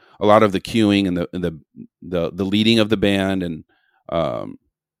the cueing and the leading of the band, and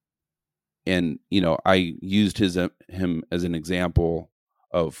I used him as an example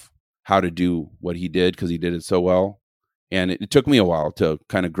of how to do what he did, because he did it so well. And it took me a while to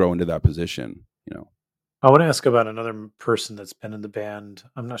kind of grow into that position. I want to ask about another person that's been in the band.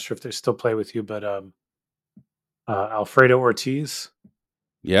 I'm not sure if they still play with you, but Alfredo Ortiz.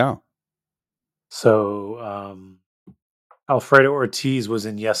 Yeah. So Alfredo Ortiz was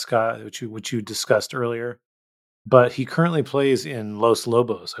in Yesca, which you discussed earlier, but he currently plays in Los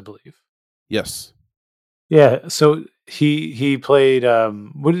Lobos, I believe. Yes. Yeah. So he played.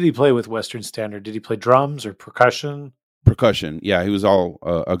 What did he play with Western Standard? Did he play drums or percussion? Percussion. Yeah, he was all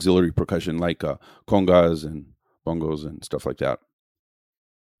auxiliary percussion, like congas and bongos and stuff like that.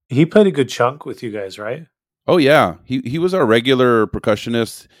 He played a good chunk with you guys, right? Oh yeah, he was our regular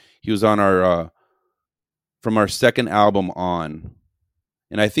percussionist. He was on our from our second album on,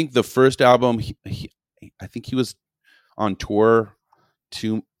 and I think the first album, I think he was on tour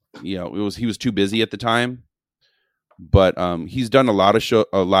he was too busy at the time. But he's done a lot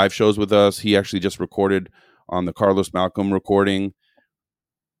of live shows with us. He actually just recorded on the Carlos Malcolm recording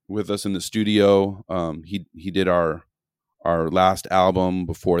with us in the studio. He did our last album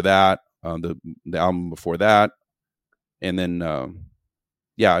before that, the album before that, and then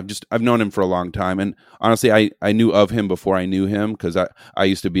I've known him for a long time. And honestly, I knew of him before I knew him, because I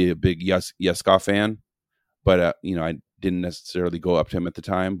used to be a big Yeska fan, but I didn't necessarily go up to him at the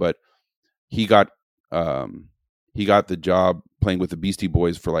time. But he got the job playing with the Beastie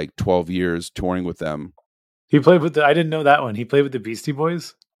Boys for like 12 years, touring with them. He played with I didn't know that one. He played with the Beastie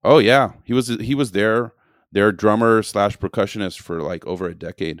Boys? Oh yeah. He was their drummer / percussionist for like over a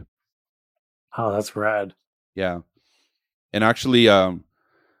decade. Oh, that's rad. Yeah. And actually, I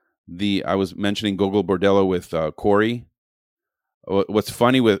was mentioning Gogol Bordello with Corey. What's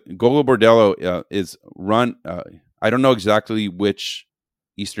funny with Gogol Bordello is run, I don't know exactly which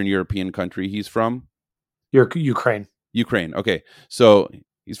Eastern European country he's from. Ukraine. Ukraine. Okay. So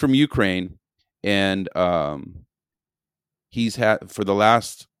he's from Ukraine, and he's had, for the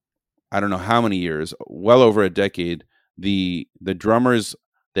last, I don't know how many years, well over a decade, the drummers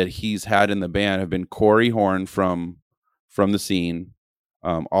that he's had in the band have been Corey Horn from the scene,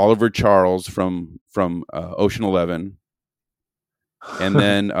 Oliver Charles from Ocean 11, and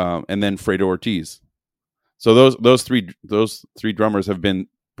then Fredo Ortiz. So those three drummers have been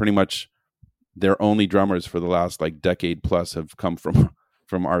pretty much their only drummers for the last like decade plus, have come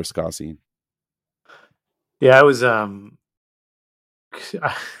from our ska scene. Yeah, I was I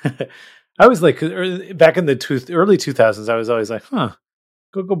was like, back in the early 2000s, I was always like,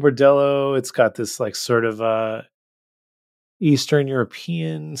 Gogol Bordello, it's got this like sort of Eastern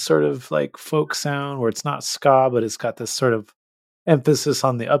European sort of like folk sound where it's not ska, but it's got this sort of emphasis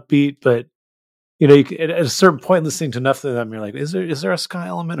on the upbeat. But at a certain point, listening to enough of them, you're like, is there a ska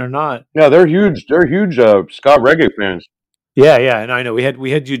element or not? Yeah, they're huge. They're huge ska reggae fans. Yeah, and I know we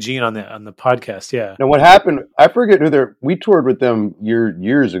had Eugene on the podcast. Yeah. Now, what happened? I forget who we toured with them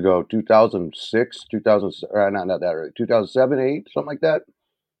years ago, 2006, 2000, not that right, 2007, 8, something like that.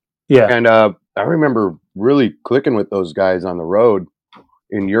 Yeah. And I remember really clicking with those guys on the road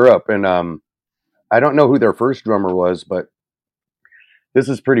in Europe. And I don't know who their first drummer was, but this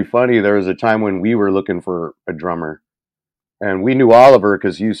is pretty funny. There was a time when we were looking for a drummer, and we knew Oliver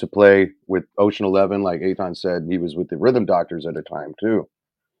because he used to play with Ocean 11, like Eitan said. He was with the Rhythm Doctors at the time too.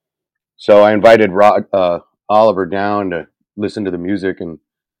 So I invited Oliver down to listen to the music and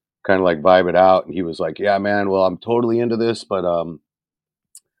kind of like vibe it out. And he was like, "Yeah, man, well, I'm totally into this, but I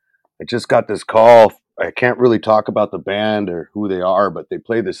just got this call. I can't really talk about the band or who they are, but they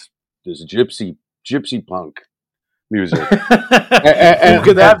play this gypsy punk music." and who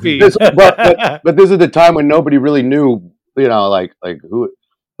could that be? But this is the time when nobody really knew, like who,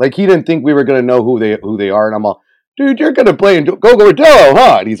 like he didn't think we were gonna know who they are. And I'm all, "Dude, you're gonna play in Gogol Bordello,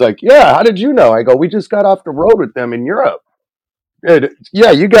 huh?" And he's like, "Yeah, how did you know?" I go, "We just got off the road with them in Europe."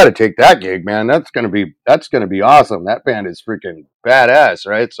 "Yeah, you got to take that gig, man. That's gonna be awesome. That band is freaking badass,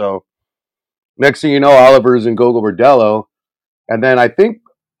 right?" So next thing you know, Oliver's in Gogol Bordello, and then I think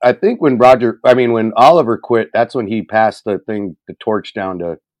when Oliver quit, that's when he passed the torch down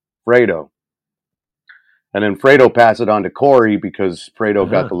to Fredo. And then Fredo passed it on to Corey because Fredo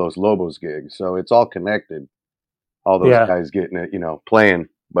got the Los Lobos gig. So it's all connected. All those guys getting it, playing.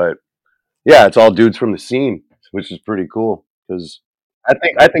 But yeah, it's all dudes from the scene, which is pretty cool because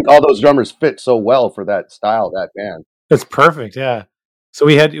I think all those drummers fit so well for that style, that band. That's perfect. Yeah. So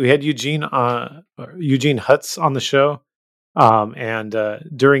we had Eugene Hutz on the show. And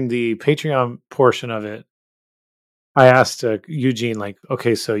during the Patreon portion of it, I asked Eugene, like,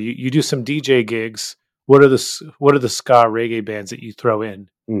 okay, so you do some DJ gigs. What are the ska reggae bands that you throw in?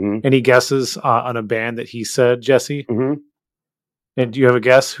 Mm-hmm. Any guesses on a band that he said, Jesse? Mm-hmm. And do you have a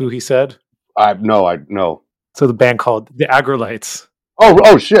guess who he said? No. So the band called the Agrolites.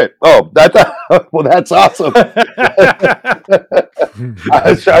 Oh shit! Oh, that's well, that's awesome.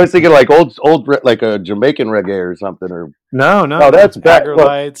 I was thinking like old like a Jamaican reggae or something, or no, that's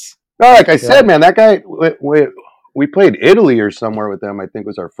Agrolites. No, like I said, man, that guy. We played Italy or somewhere with them. I think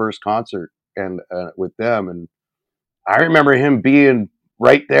was our first concert and with them, and I remember him being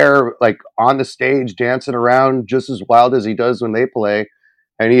right there, like on the stage, dancing around just as wild as he does when they play.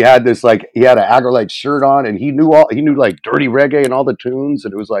 And he had this he had an Agrolite shirt on, and he knew like dirty reggae and all the tunes,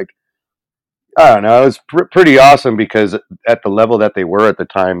 and it was like, I don't know, it was pretty awesome because at the level that they were at the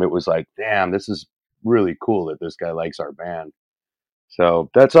time, it was like, damn, this is really cool that this guy likes our band. So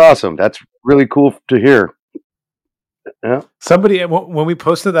that's awesome. That's really cool to hear. Yeah. Somebody, when we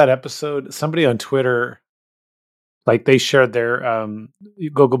posted that episode, somebody on Twitter like they shared their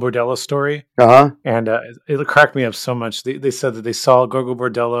Gogo Bordello story, and it cracked me up so much. They said that they saw Gogo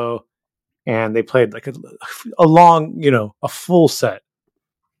Bordello, and they played like a long, a full set,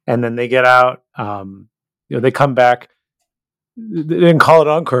 and then they get out. They come back. They didn't call it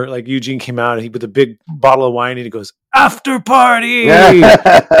encore. Like Eugene came out and he with a big bottle of wine and he goes, "After party!" And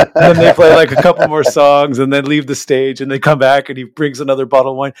then they play like a couple more songs and then leave the stage and they come back and he brings another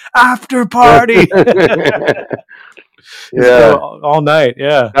bottle of wine. "After party!" Yeah, all night.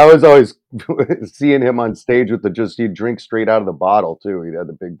 Yeah, I was always seeing him on stage with he'd drink straight out of the bottle too. He'd have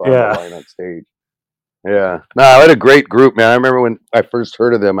the big bottle of wine on stage. Yeah, no, I had a great group, man. I remember when I first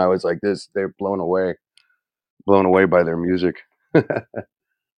heard of them, I was like, they're blown away by their music.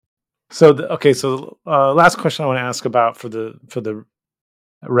 So last question I want to ask about for the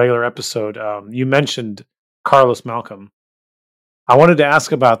regular episode. You mentioned Carlos Malcolm. I wanted to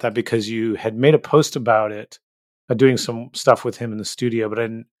ask about that because you had made a post about it, doing some stuff with him in the studio, but I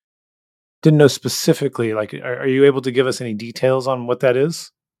didn't know specifically. Like, are you able to give us any details on what that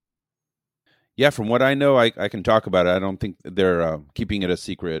is? Yeah, from what I know, I can talk about it. I don't think they're keeping it a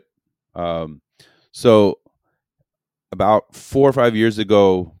secret. So about 4 or 5 years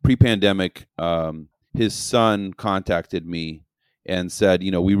ago, pre-pandemic, his son contacted me and said,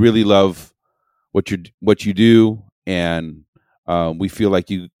 we really love what you do, and we feel like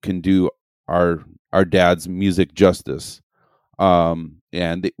you can do our dad's music justice.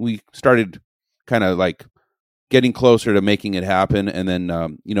 And we started kind of like getting closer to making it happen. And then,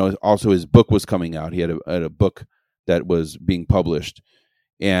 also his book was coming out. He had a book that was being published,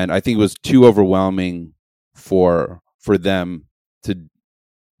 and I think it was too overwhelming for them to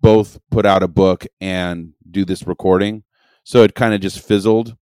both put out a book and do this recording. So it kind of just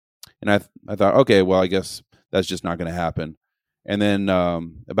fizzled. And I thought, okay, well, I guess that's just not going to happen. And then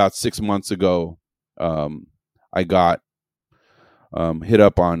about 6 months ago, I got hit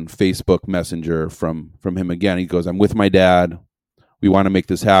up on Facebook Messenger from him again. He goes, "I'm with my dad. We want to make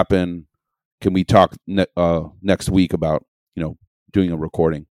this happen. Can we talk next week about doing a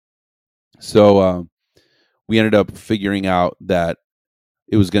recording?" So we ended up figuring out that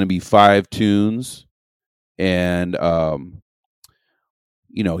it was going to be 5 tunes, and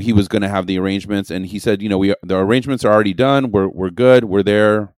he was going to have the arrangements. And he said, the arrangements are already done. We're good. We're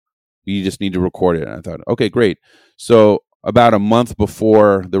there. You just need to record it. And I thought, okay, great. So about a month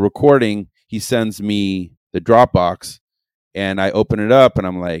before the recording, he sends me the Dropbox, and I open it up, and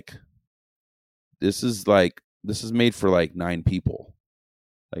I'm like, this is made for like 9 people.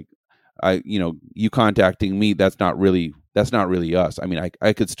 Like, you contacting me, that's not really us. I mean,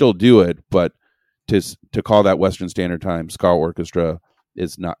 I could still do it, but to call that Western Standard Time ska orchestra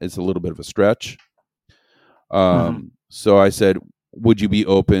it's a little bit of a stretch. So I said, would you be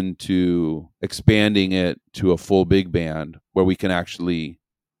open to expanding it to a full big band where we can actually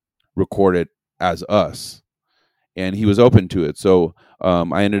record it as us? And he was open to it. So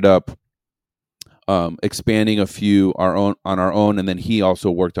I ended up expanding a few on our own, and then he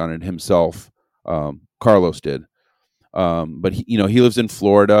also worked on it himself. Carlos did, but he lives in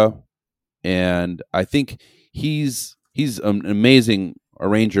Florida, and I think he's an amazing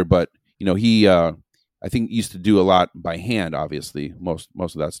arranger. But he I think used to do a lot by hand. Obviously, most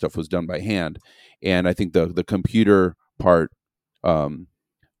of that stuff was done by hand, and I think the computer part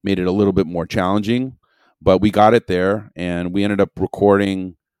made it a little bit more challenging. But we got it there, and we ended up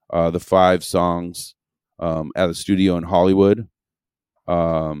recording the 5 songs at a studio in Hollywood.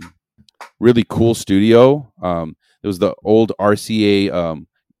 Really cool studio. It was the old RCA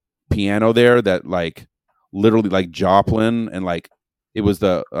piano there that literally like Joplin, and it was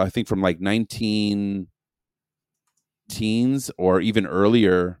I think from 19 teens or even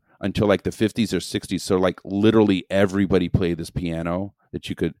earlier until the 50s or 60s. So literally everybody played this piano that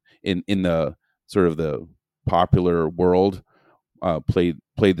you could in the sort of the popular world played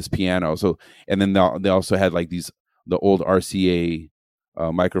this piano. So, and then they also had the old RCA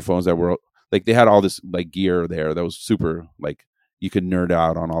microphones that were they had all this gear there that was super you could nerd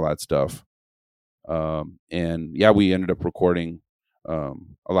out on all that stuff. And yeah, we ended up recording a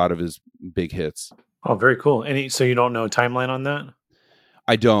lot of his big hits. Oh, very cool. So you don't know a timeline on that?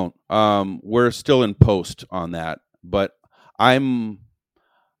 I don't. We're still in post on that, but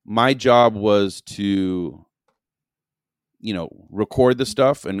my job was to record the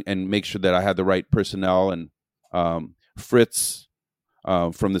stuff and make sure that I had the right personnel. And Fritz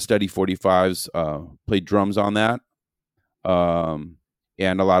from the Steady 45s played drums on that, and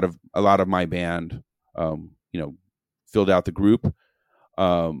a lot of my band filled out the group.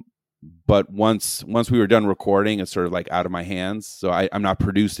 But once we were done recording, it's sort of out of my hands. So I'm not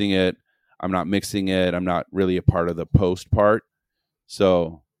producing it. I'm not mixing it. I'm not really a part of the post part.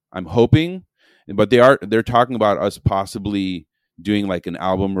 So I'm hoping, but they're talking about us possibly doing like an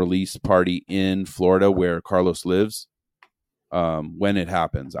album release party in Florida where Carlos lives. When it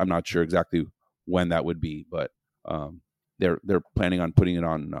happens, I'm not sure exactly when that would be, but they're planning on putting it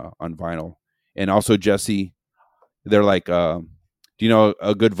on vinyl. And also Jesse, they're like, do you know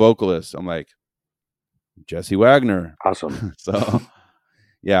a good vocalist? I'm like, Jesse Wagner. Awesome. So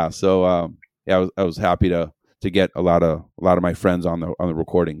yeah, I was happy to get a lot of my friends on the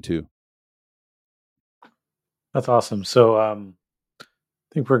recording too. That's awesome. So I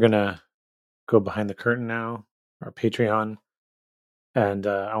think we're gonna go behind the curtain now, our Patreon, and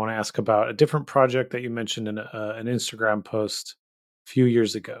I want to ask about a different project that you mentioned in an Instagram post a few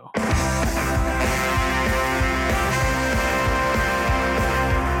years ago.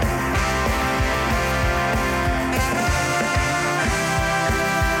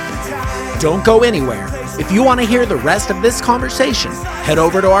 Don't go anywhere. If you want to hear the rest of this conversation, head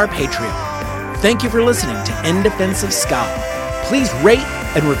over to our Patreon. Thank you for listening to In Defense of Ska. Please rate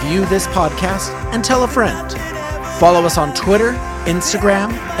and review this podcast and tell a friend. Follow us on Twitter,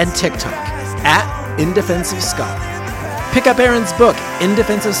 Instagram, and TikTok at In Defense of Ska. Pick up Aaron's book, In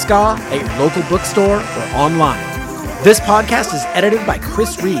Defense of Ska, at your local bookstore or online. This podcast is edited by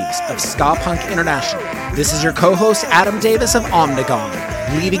Chris Reeves of Ska Punk International. This is your co-host, Adam Davis of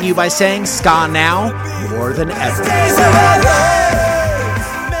Omnigon, leaving you by saying ska now more than ever.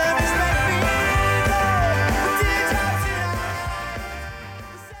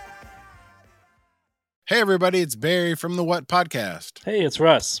 Hey, everybody, it's Barry from the What Podcast. Hey, it's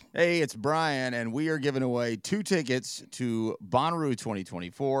Russ. Hey, it's Brian, and we are giving away 2 tickets to Bonnaroo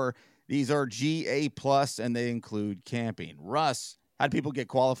 2024. These are GA+, and they include camping. Russ, how do people get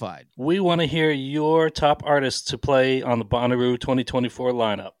qualified? We want to hear your top artists to play on the Bonnaroo 2024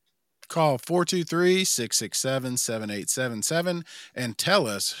 lineup. Call 423-667-7877 and tell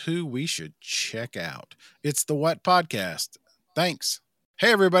us who we should check out. It's the What Podcast. Thanks.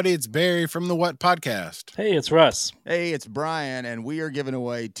 Hey, everybody, it's Barry from the What Podcast. Hey, it's Russ. Hey, it's Brian, and we are giving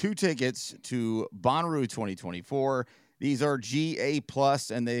away 2 tickets to Bonnaroo 2024. These are GA+,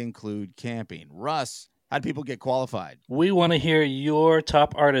 and they include camping. Russ, how do people get qualified? We want to hear your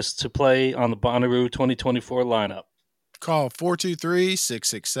top artists to play on the Bonnaroo 2024 lineup. Call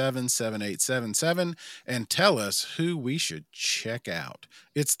 423-667-7877 and tell us who we should check out.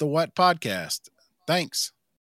 It's the What Podcast. Thanks.